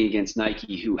competing against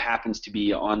Nike, who happens to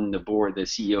be on the board. The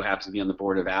CEO happens to be on the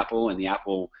board of Apple, and the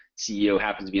Apple CEO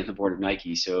happens to be on the board of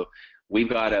Nike. So we've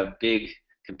got a big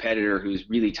competitor who's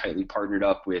really tightly partnered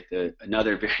up with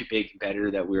another very big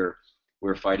competitor that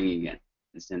we're fighting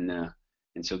against.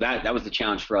 And so that was the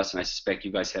challenge for us, and I suspect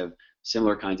you guys have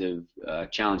similar kinds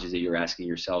of challenges that you're asking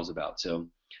yourselves about. So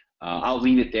I'll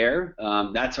leave it there.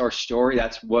 That's our story.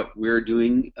 That's what we're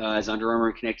doing as Under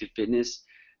Armour Connected Fitness.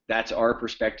 That's our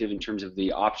perspective in terms of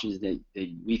the options that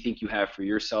we think you have for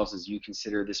yourselves as you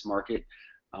consider this market.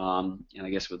 And I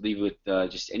guess we'll leave with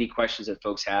just any questions that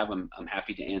folks have. I'm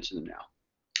happy to answer them now.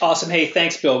 Awesome. Hey,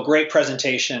 thanks, Bill. Great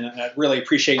presentation. I really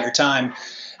appreciate your time.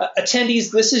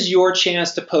 Attendees, this is your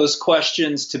chance to pose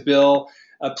questions to Bill.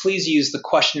 Please use the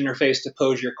question interface to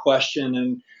pose your question.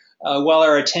 And while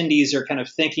our attendees are kind of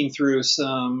thinking through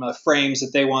some frames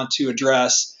that they want to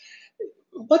address,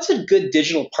 what's a good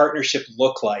digital partnership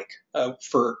look like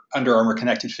for Under Armour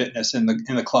Connected Fitness in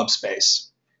the club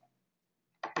space?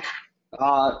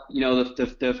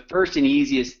 The first and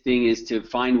easiest thing is to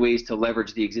find ways to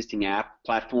leverage the existing app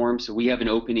platform. So we have an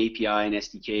open API and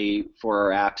SDK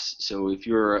for our apps. So if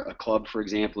you're a club, for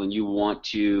example, and you want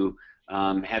to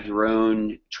have your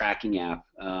own tracking app,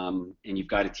 and you've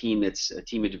got a team that's a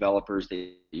team of developers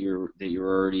that you're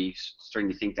already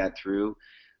starting to think that through,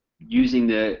 using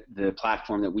the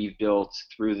platform that we've built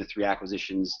through the 3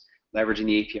 acquisitions, leveraging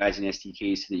the APIs and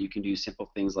SDKs so that you can do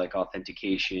simple things like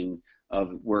authentication of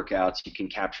workouts. You can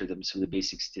capture some of the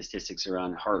basic statistics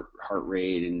around heart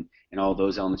rate and all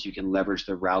those elements. You can leverage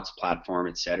the routes platform,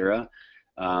 etc.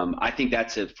 I think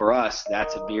for us,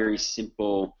 that's a very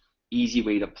simple, easy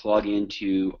way to plug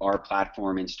into our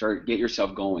platform and get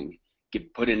yourself going.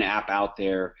 Put an app out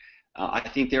there. I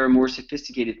think there are more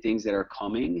sophisticated things that are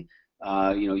coming.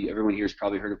 Everyone here has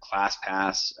probably heard of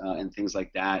ClassPass and things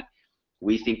like that.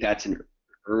 We think that's an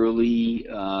early,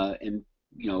 and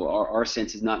our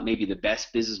sense is not maybe the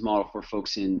best business model for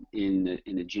folks in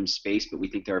the gym space, but we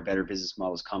think there are better business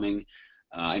models coming.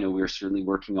 I know we're certainly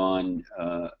working on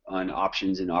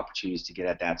options and opportunities to get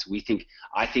at that. So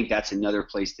I think that's another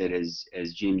place that as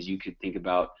gyms you could think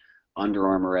about Under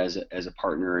Armour as a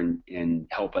partner and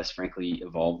help us frankly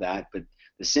evolve that. But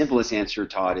the simplest answer,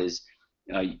 Todd, is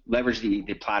leverage the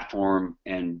platform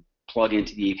and plug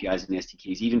into the APIs and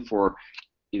SDKs. Even for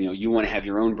you want to have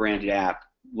your own branded app,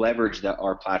 leverage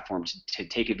our platform to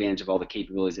take advantage of all the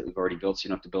capabilities that we've already built, so you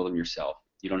don't have to build them yourself.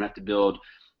 You don't have to build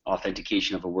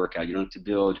authentication of a workout. You don't have to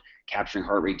build capturing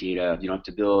heart rate data. You don't have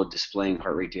to build displaying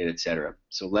heart rate data, etc.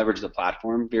 So leverage the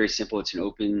platform. Very simple. It's an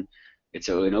open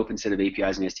set of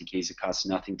APIs and SDKs. It costs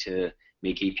nothing to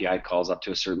make API calls up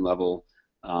to a certain level.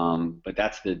 But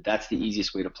that's the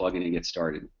easiest way to plug in and get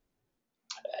started.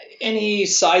 Any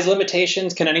size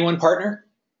limitations? Can anyone partner?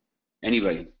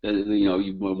 Anybody,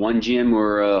 one gym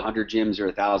or 100 gyms or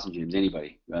 1,000 gyms,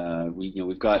 anybody.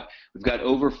 We've got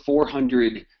over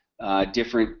 400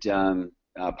 different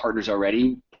partners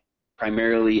already,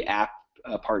 primarily app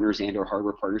partners and/or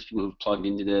hardware partners, people who've plugged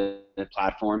into the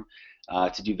platform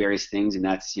to do various things, and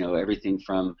that's everything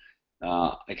from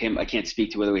I can't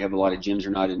speak to whether we have a lot of gyms or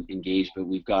not engaged, but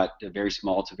we've got very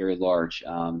small to very large,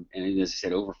 and as I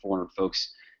said, over 400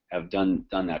 folks have done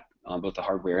that on both the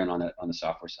hardware and on the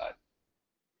software side.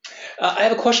 I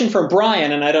have a question from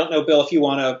Brian, and I don't know, Bill, if you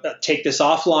want to take this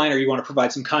offline or you want to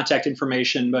provide some contact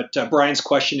information, but Brian's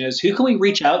question is, who can we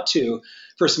reach out to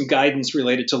for some guidance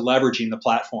related to leveraging the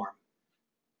platform?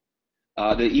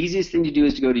 The easiest thing to do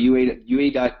is to go to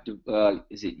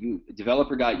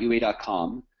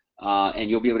developer.ua.com, and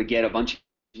you'll be able to get a bunch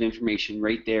of information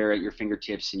right there at your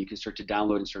fingertips, and you can start to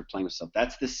download and start playing with stuff.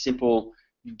 That's the simple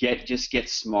just get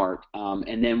smart.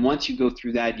 And then once you go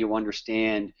through that, you'll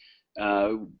understand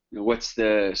what's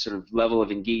the sort of level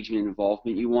of engagement and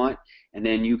involvement you want, and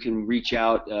then you can reach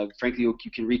out. Frankly, you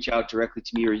can reach out directly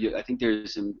to me, or I think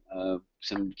there's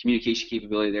some communication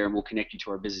capability there, and we'll connect you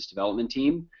to our business development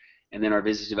team, and then our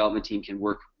business development team can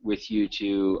work with you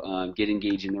to get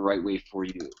engaged in the right way for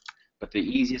you. But the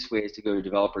easiest way is to go to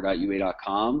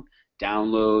developer.ua.com,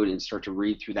 download and start to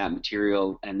read through that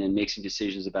material, and then make some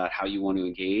decisions about how you want to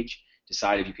engage.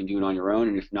 Decide if you can do it on your own,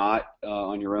 and if not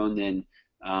on your own, then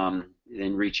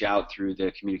reach out through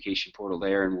the communication portal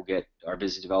there, and our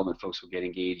business development folks will get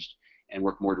engaged and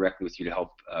work more directly with you to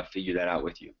help figure that out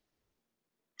with you.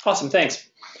 Awesome, thanks.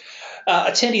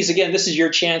 Attendees, again, this is your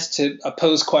chance to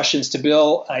pose questions to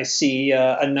Bill. I see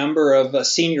a number of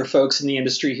senior folks in the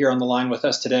industry here on the line with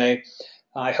us today.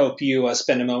 I hope you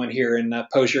spend a moment here and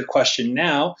pose your question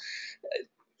now.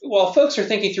 While folks are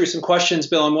thinking through some questions,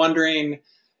 Bill, I'm wondering,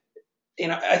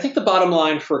 I think the bottom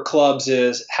line for clubs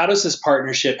is how does this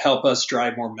partnership help us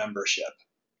drive more membership?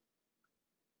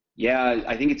 Yeah,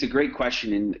 I think it's a great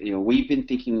question, and we've been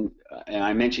thinking, and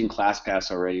I mentioned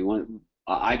ClassPass already.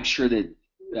 I'm sure that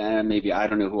maybe I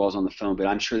don't know who else on the phone, but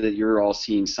I'm sure that you're all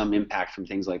seeing some impact from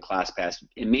things like ClassPass,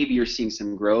 and maybe you're seeing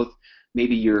some growth.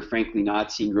 Maybe you're frankly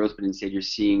not seeing growth, but instead you're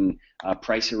seeing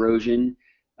price erosion.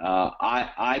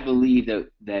 I believe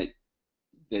that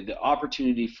the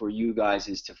opportunity for you guys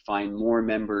is to find more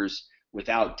members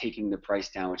without taking the price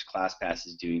down, which ClassPass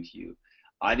is doing to you.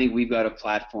 I think we've got a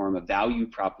platform, a value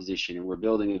proposition, and we're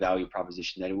building a value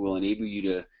proposition that will enable you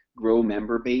to grow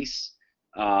member base,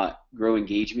 grow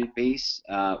engagement base,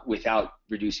 without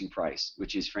reducing price,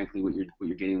 which is frankly what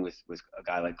you're getting with a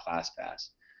guy like ClassPass.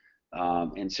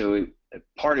 And so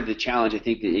part of the challenge, I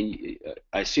think,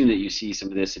 I assume that you see some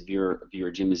of this of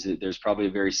your gym, is that there's probably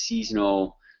a very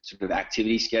seasonal sort of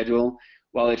activity schedule.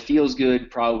 While it feels good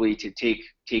probably to take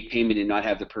payment and not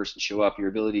have the person show up, your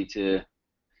ability to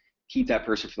keep that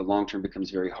person for the long term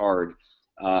becomes very hard.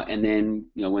 And then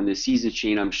when the seasons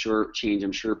change, I'm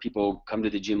sure people come to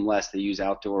the gym less. They use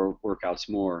outdoor workouts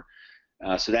more.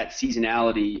 So that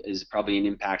seasonality is probably an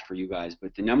impact for you guys.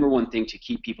 But the number one thing to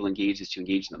keep people engaged is to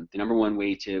engage them. The number one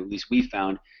way to, at least we've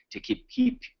found, to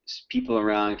keep people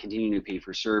around, continuing to pay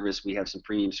for service, we have some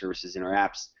premium services in our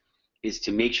apps, is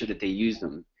to make sure that they use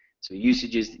them. So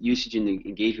usage and the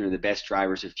engagement are the best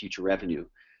drivers of future revenue.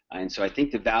 And so I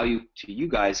think the value to you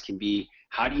guys can be,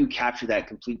 how do you capture that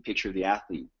complete picture of the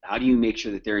athlete? How do you make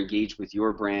sure that they're engaged with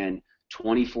your brand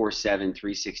 24/7,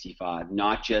 365,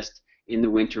 not just in the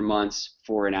winter months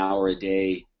for an hour a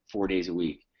day, 4 days a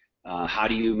week? How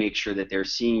do you make sure that they're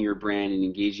seeing your brand and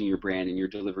engaging your brand, and you're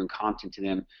delivering content to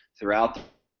them throughout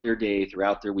their day,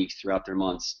 throughout their weeks, throughout their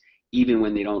months, even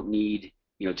when they don't need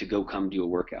to go come do a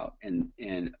workout?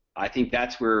 And I think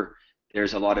that's where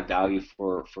there's a lot of value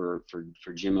for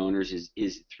gym owners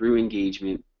is through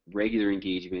engagement, regular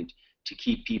engagement, to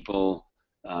keep people,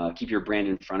 keep your brand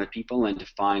in front of people, and to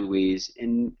find ways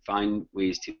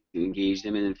to engage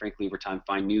them, and then frankly over time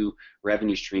find new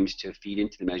revenue streams to feed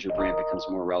into them as your brand becomes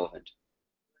more relevant.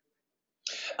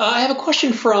 I have a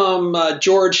question from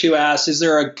George, who asks, is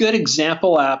there a good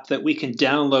example app that we can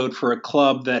download for a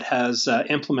club that has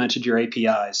implemented your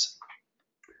APIs?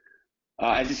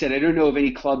 As I said, I don't know of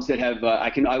any clubs that have. I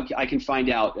can find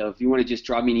out. If you want to just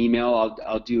drop me an email,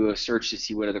 I'll do a search to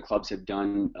see what other clubs have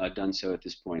done so at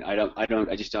this point. I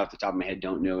just off the top of my head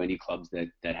don't know any clubs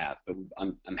that have. But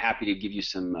I'm happy to give you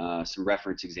some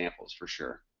reference examples for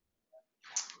sure.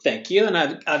 Thank you. And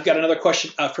I've got another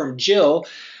question from Jill.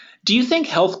 Do you think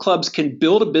health clubs can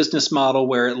build a business model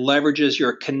where it leverages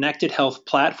your connected health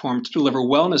platform to deliver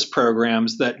wellness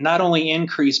programs that not only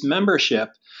increase membership,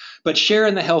 but share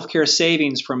in the healthcare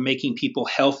savings from making people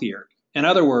healthier? In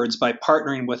other words, by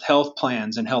partnering with health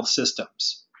plans and health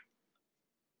systems.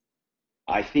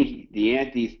 I think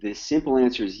the simple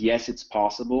answer is yes, it's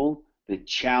possible. The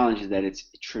challenge is that it's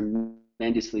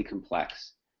tremendously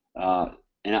complex. And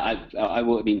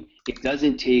it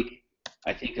doesn't take,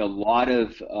 I think, a lot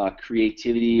of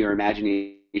creativity or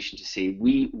imagination to say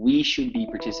we should be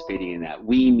participating in that.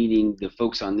 We, meaning the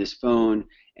folks on this phone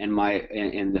and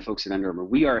the folks at Under Armour.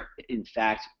 We are, in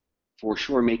fact, for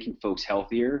sure making folks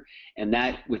healthier, and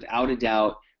that, without a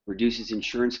doubt, reduces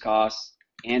insurance costs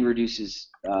and reduces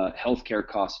healthcare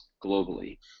costs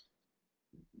globally.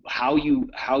 How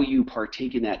you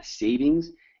partake in that savings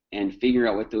and figure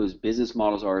out what those business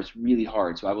models are is really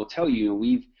hard. So I will tell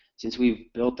you, since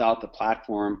we've built out the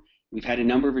platform, we've had a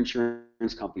number of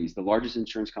insurance companies, the largest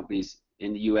insurance companies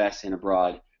in the U.S. and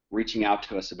abroad, reaching out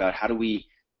to us about how do we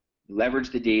leverage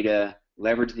the data,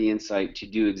 leverage the insight to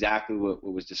do exactly what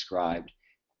was described.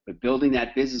 But building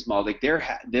that business model, like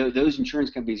those insurance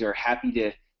companies are happy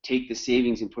to take the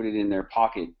savings and put it in their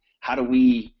pocket. How do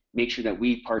we make sure that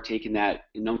we partake in that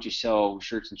and don't just sell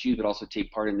shirts and shoes, but also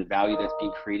take part in the value that's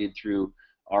being created through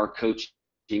our coaching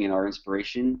and our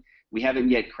inspiration? We haven't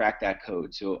yet cracked that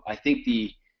code. So I think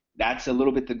that's a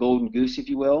little bit the golden goose, if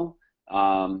you will.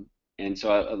 And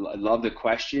so I love the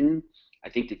question. I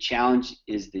think the challenge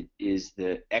is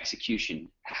the execution.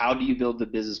 How do you build the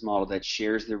business model that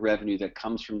shares the revenue that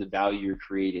comes from the value you're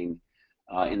creating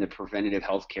in the preventative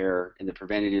healthcare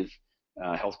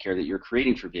healthcare that you're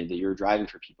creating for people, that you're driving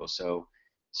for people? So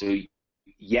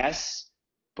yes,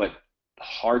 but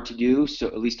hard to do. So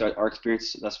at least our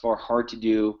experience thus far, hard to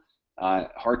do.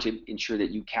 Hard to ensure that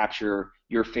you capture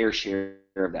your fair share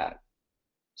of that.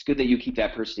 It's good that you keep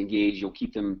that person engaged. You'll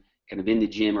keep them kind of in the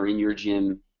gym or in your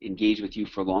gym engaged with you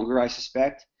for longer, I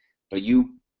suspect. But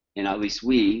you and at least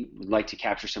we would like to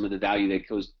capture some of the value that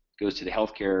goes to the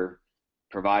healthcare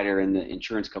provider and the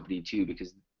insurance company too,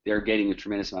 because they're getting a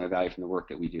tremendous amount of value from the work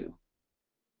that we do.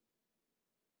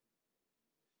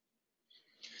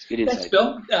 It's good insight. Thanks,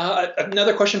 Bill.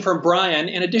 Another question from Brian.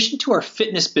 In addition to our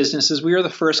fitness businesses, we are the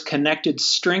first connected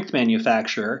strength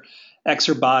manufacturer,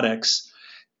 Exerbotics.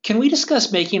 Can we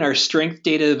discuss making our strength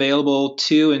data available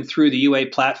to and through the UA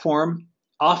platform?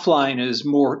 Offline is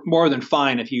more than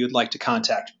fine if you'd like to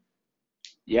contact.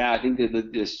 Yeah, I think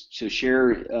that so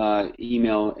share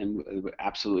email, and we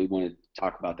absolutely want to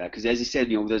talk about that, because as you said,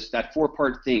 there's that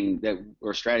 4-part thing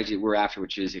or strategy that we're after,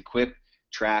 which is equip,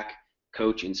 track,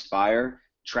 coach, inspire.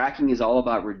 Tracking is all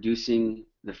about reducing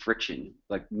the friction,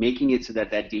 like making it so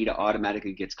that data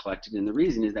automatically gets collected. And the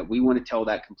reason is that we want to tell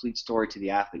that complete story to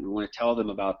the athlete. We want to tell them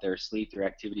about their sleep, their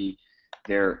activity,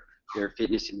 their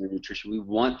fitness, and their nutrition. We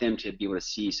want them to be able to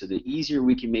see. So the easier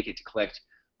we can make it to collect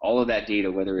all of that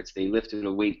data, whether it's they lifted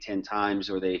a weight 10 times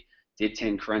or they did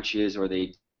 10 crunches or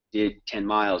they did 10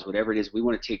 miles, whatever it is, we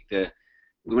want to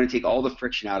take all the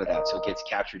friction out of that so it gets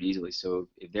captured easily. So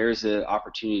if there's an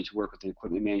opportunity to work with an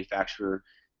equipment manufacturer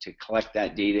to collect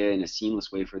that data in a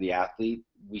seamless way for the athlete,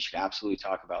 we should absolutely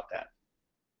talk about that.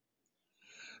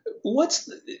 What's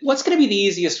going to be the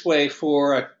easiest way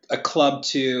for a club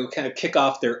to kind of kick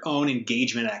off their own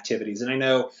engagement activities? And I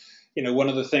know, one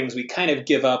of the things we kind of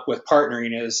give up with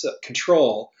partnering is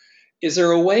control. Is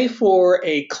there a way for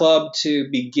a club to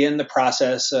begin the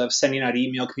process of sending out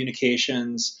email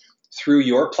communications through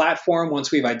your platform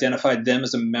once we've identified them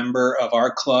as a member of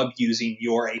our club using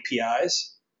your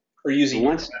APIs or using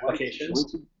your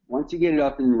applications? Once you get it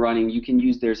up and running, you can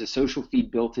there's a social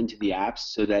feed built into the apps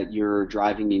so that you're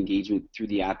driving engagement through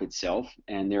the app itself,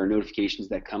 and there are notifications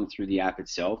that come through the app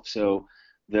itself. So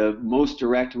the most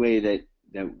direct way that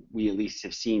we at least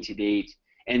have seen to date,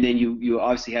 and then you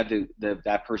obviously have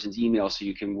that person's email, so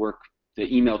you can work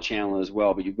the email channel as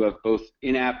well, but you have both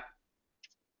in-app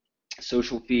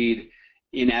social feed,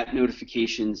 in-app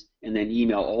notifications, and then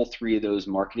email, all 3 of those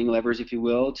marketing levers, if you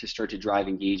will, to start to drive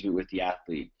engagement with the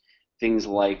athlete. Things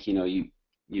like,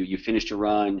 you finished a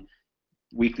run,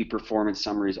 weekly performance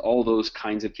summaries, all those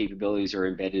kinds of capabilities are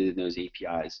embedded in those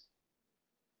APIs.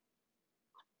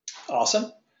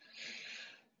 Awesome.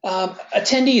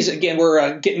 Attendees, again,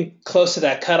 we're getting close to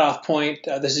that cutoff point.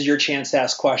 This is your chance to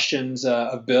ask questions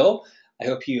of Bill. I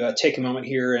hope you take a moment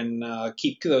here and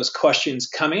keep those questions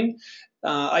coming.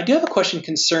 I do have a question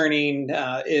concerning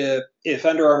if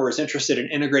Under Armour is interested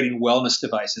in integrating wellness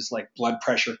devices like blood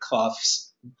pressure cuffs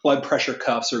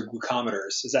or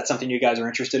glucometers. Is that something you guys are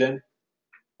interested in?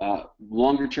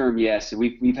 Longer term, yes.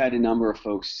 We've had a number of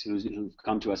folks who've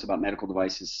come to us about medical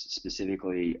devices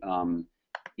specifically.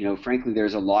 Frankly,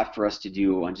 there's a lot for us to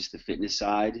do on just the fitness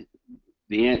side.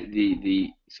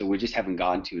 So we just haven't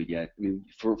gotten to it yet. I mean,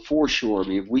 for sure. I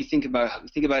mean, if we think about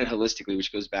it holistically,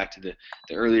 which goes back to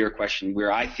the earlier question,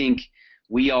 where I think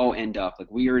we all end up, like,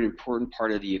 we are an important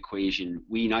part of the equation.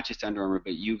 We, not just Under Armour,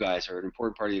 but you guys are an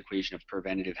important part of the equation of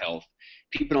preventative health.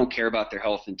 People don't care about their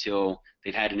health until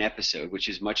they've had an episode, which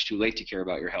is much too late to care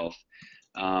about your health.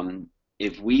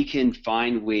 If we can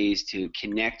find ways to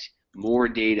connect more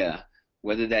data,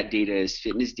 whether that data is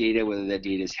fitness data, whether that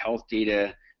data is health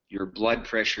data, your blood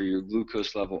pressure, your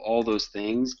glucose level, all those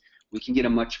things, we can get a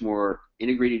much more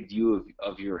integrated view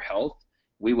of your health.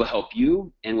 We will help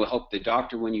you, and we'll help the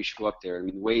doctor when you show up there. I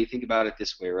mean, the way you think about it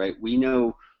this way, right? We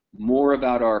know more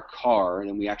about our car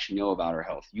than we actually know about our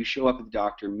health. You show up at the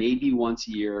doctor maybe once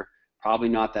a year, probably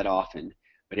not that often.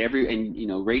 But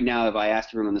right now, if I asked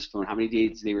everyone on this phone how many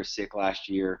days they were sick last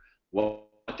year, what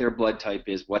their blood type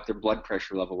is, what their blood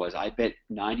pressure level was, I bet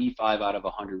 95 out of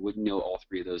 100 wouldn't know all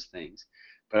 3 of those things.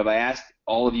 But if I asked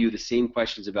all of you the same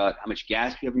questions about how much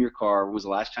gas you have in your car, when was the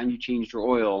last time you changed your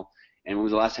oil, and when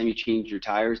was the last time you changed your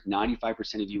tires,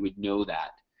 95% of you would know that.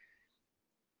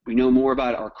 We know more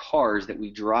about our cars that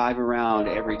we drive around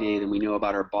every day than we know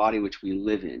about our body, which we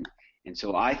live in. And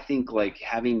so I think, like,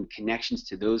 having connections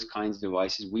to those kinds of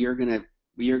devices, we are gonna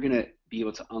be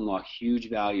able to unlock huge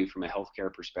value from a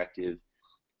healthcare perspective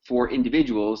for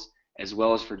individuals as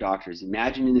well as for doctors.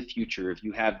 Imagine in the future if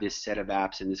you have this set of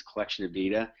apps and this collection of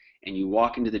data, and you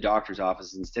walk into the doctor's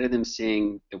office, instead of them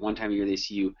saying the one time a year they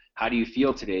see you, how do you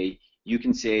feel today? You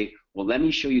can say, well, let me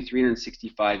show you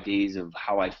 365 days of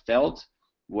how I felt,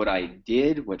 what I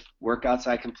did, what workouts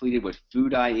I completed, what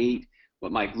food I ate,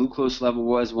 what my glucose level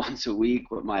was once a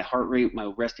week, what my heart rate,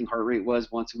 my resting heart rate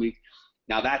was once a week.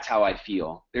 Now that's how I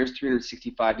feel. There's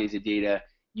 365 days of data.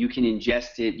 You can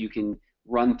ingest it, you can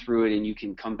run through it, and you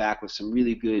can come back with some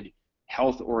really good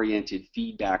health-oriented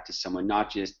feedback to someone,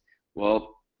 not just,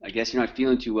 well, I guess you're not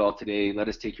feeling too well today, let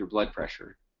us take your blood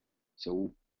pressure.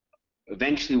 So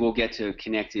eventually we'll get to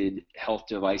connected health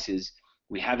devices.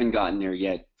 We haven't gotten there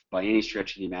yet by any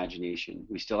stretch of the imagination.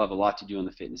 We still have a lot to do on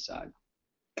the fitness side.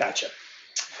 Gotcha.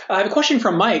 I have a question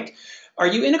from Mike. Are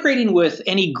you integrating with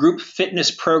any group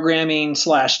fitness programming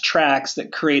 / tracks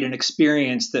that create an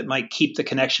experience that might keep the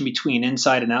connection between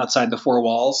inside and outside the four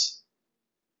walls?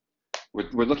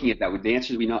 We're looking at that. The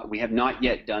answer is we have not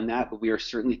yet done that, but we are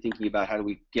certainly thinking about how do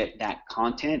we get that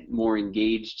content more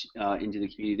engaged into the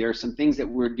community. There are some things that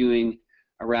we're doing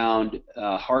around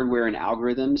hardware and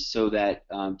algorithms so that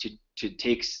to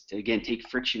take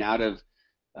friction out of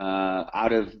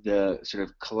the sort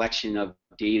of collection of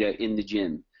data in the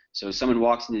gym. So if someone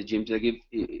walks into the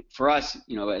gym, for us,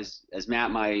 as Matt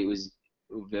and I, it was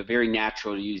very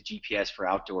natural to use GPS for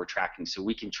outdoor tracking. So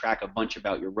we can track a bunch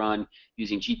about your run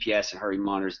using GPS and heart rate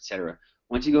monitors, etc.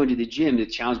 Once you go into the gym, the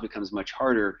challenge becomes much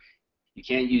harder. You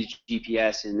can't use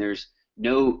GPS, and there's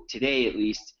no, today at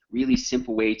least, really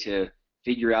simple way to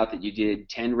figure out that you did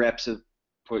 10 reps of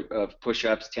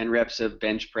push-ups, 10 reps of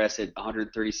bench press at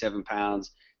 137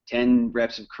 pounds, 10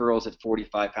 reps of curls at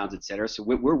 45 pounds, etc. So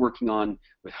what we're working on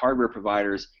with hardware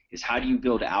providers is how do you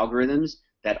build algorithms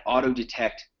that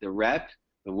auto-detect the rep,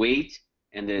 the weight,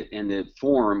 and the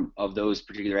form of those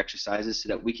particular exercises so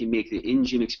that we can make the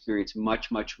in-gym experience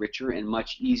much, much richer and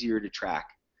much easier to track.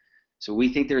 So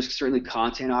we think there's certainly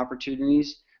content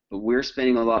opportunities, but we're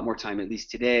spending a lot more time, at least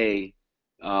today,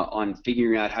 on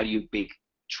figuring out how do you make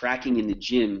tracking in the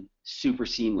gym super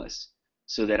seamless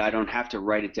so that I don't have to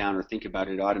write it down or think about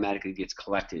it. It automatically gets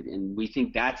collected. And we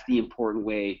think that's the important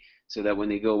way so that when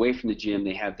they go away from the gym,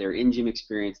 they have their in-gym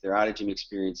experience, their out-of-gym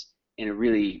experience in a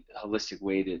really holistic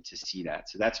way to see that.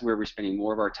 So that's where we're spending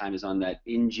more of our time, is on that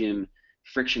in-gym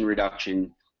friction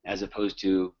reduction as opposed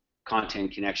to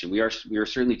content connection. We are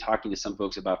certainly talking to some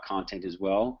folks about content as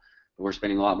well, but we're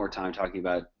spending a lot more time talking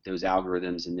about those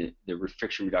algorithms and the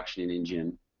friction reduction in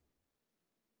gym.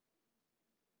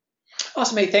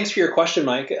 Awesome. Hey, thanks for your question,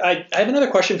 Mike. I have another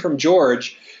question from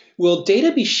George. Will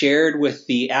data be shared with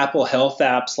the Apple Health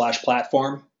app /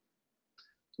 platform?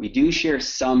 We do share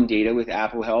some data with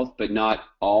Apple Health, but not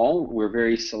all. We're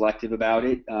very selective about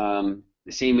it.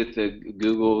 The same with the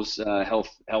Google's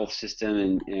health system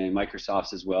and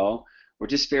Microsoft's as well. We're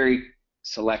just very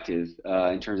selective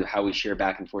in terms of how we share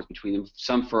back and forth between them.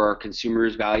 Some for our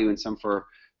consumers' value and some for,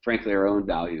 frankly, our own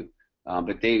value.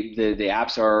 But the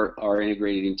apps are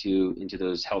integrated into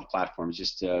those health platforms.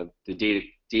 Just the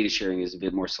data sharing is a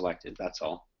bit more selective. That's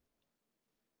all.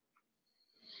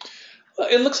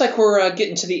 It looks like we're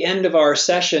getting to the end of our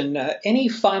session. Any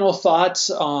final thoughts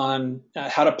on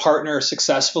how to partner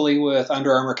successfully with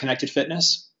Under Armour Connected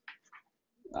Fitness?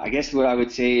 I guess what I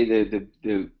would say,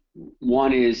 the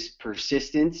one is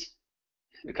persistence.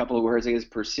 A couple of words, I guess: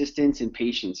 persistence and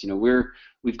patience.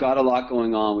 We've got a lot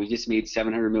going on. We just made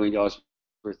 $700 million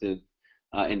worth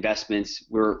of investments.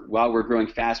 While we're growing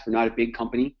fast, we're not a big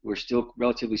company. We're still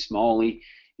relatively small, only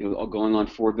going on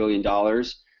 $4 billion.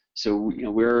 So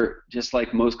we're just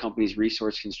like most companies,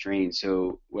 resource constrained.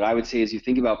 So what I would say is, you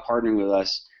think about partnering with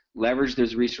us, leverage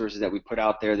those resources that we put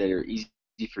out there that are easy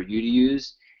for you to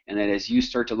use, and that as you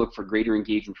start to look for greater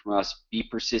engagement from us, be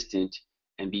persistent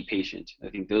and be patient. I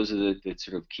think those are the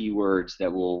sort of key words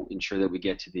that will ensure that we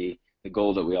get to the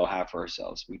goal that we all have for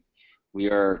ourselves. We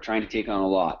are trying to take on a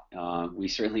lot. We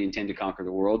certainly intend to conquer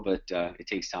the world, but it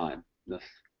takes time.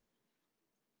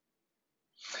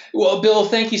 Well, Bill,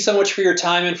 thank you so much for your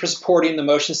time and for supporting the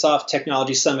Motionsoft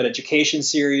Technology Summit Education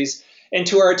Series. And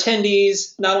to our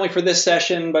attendees, not only for this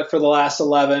session, but for the last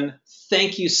 11,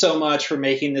 thank you so much for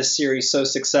making this series so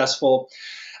successful.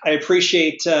 I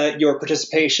appreciate your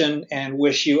participation and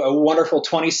wish you a wonderful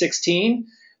 2016.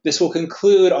 This will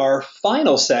conclude our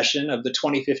final session of the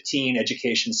 2015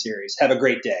 Education Series. Have a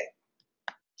great day.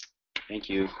 Thank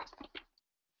you.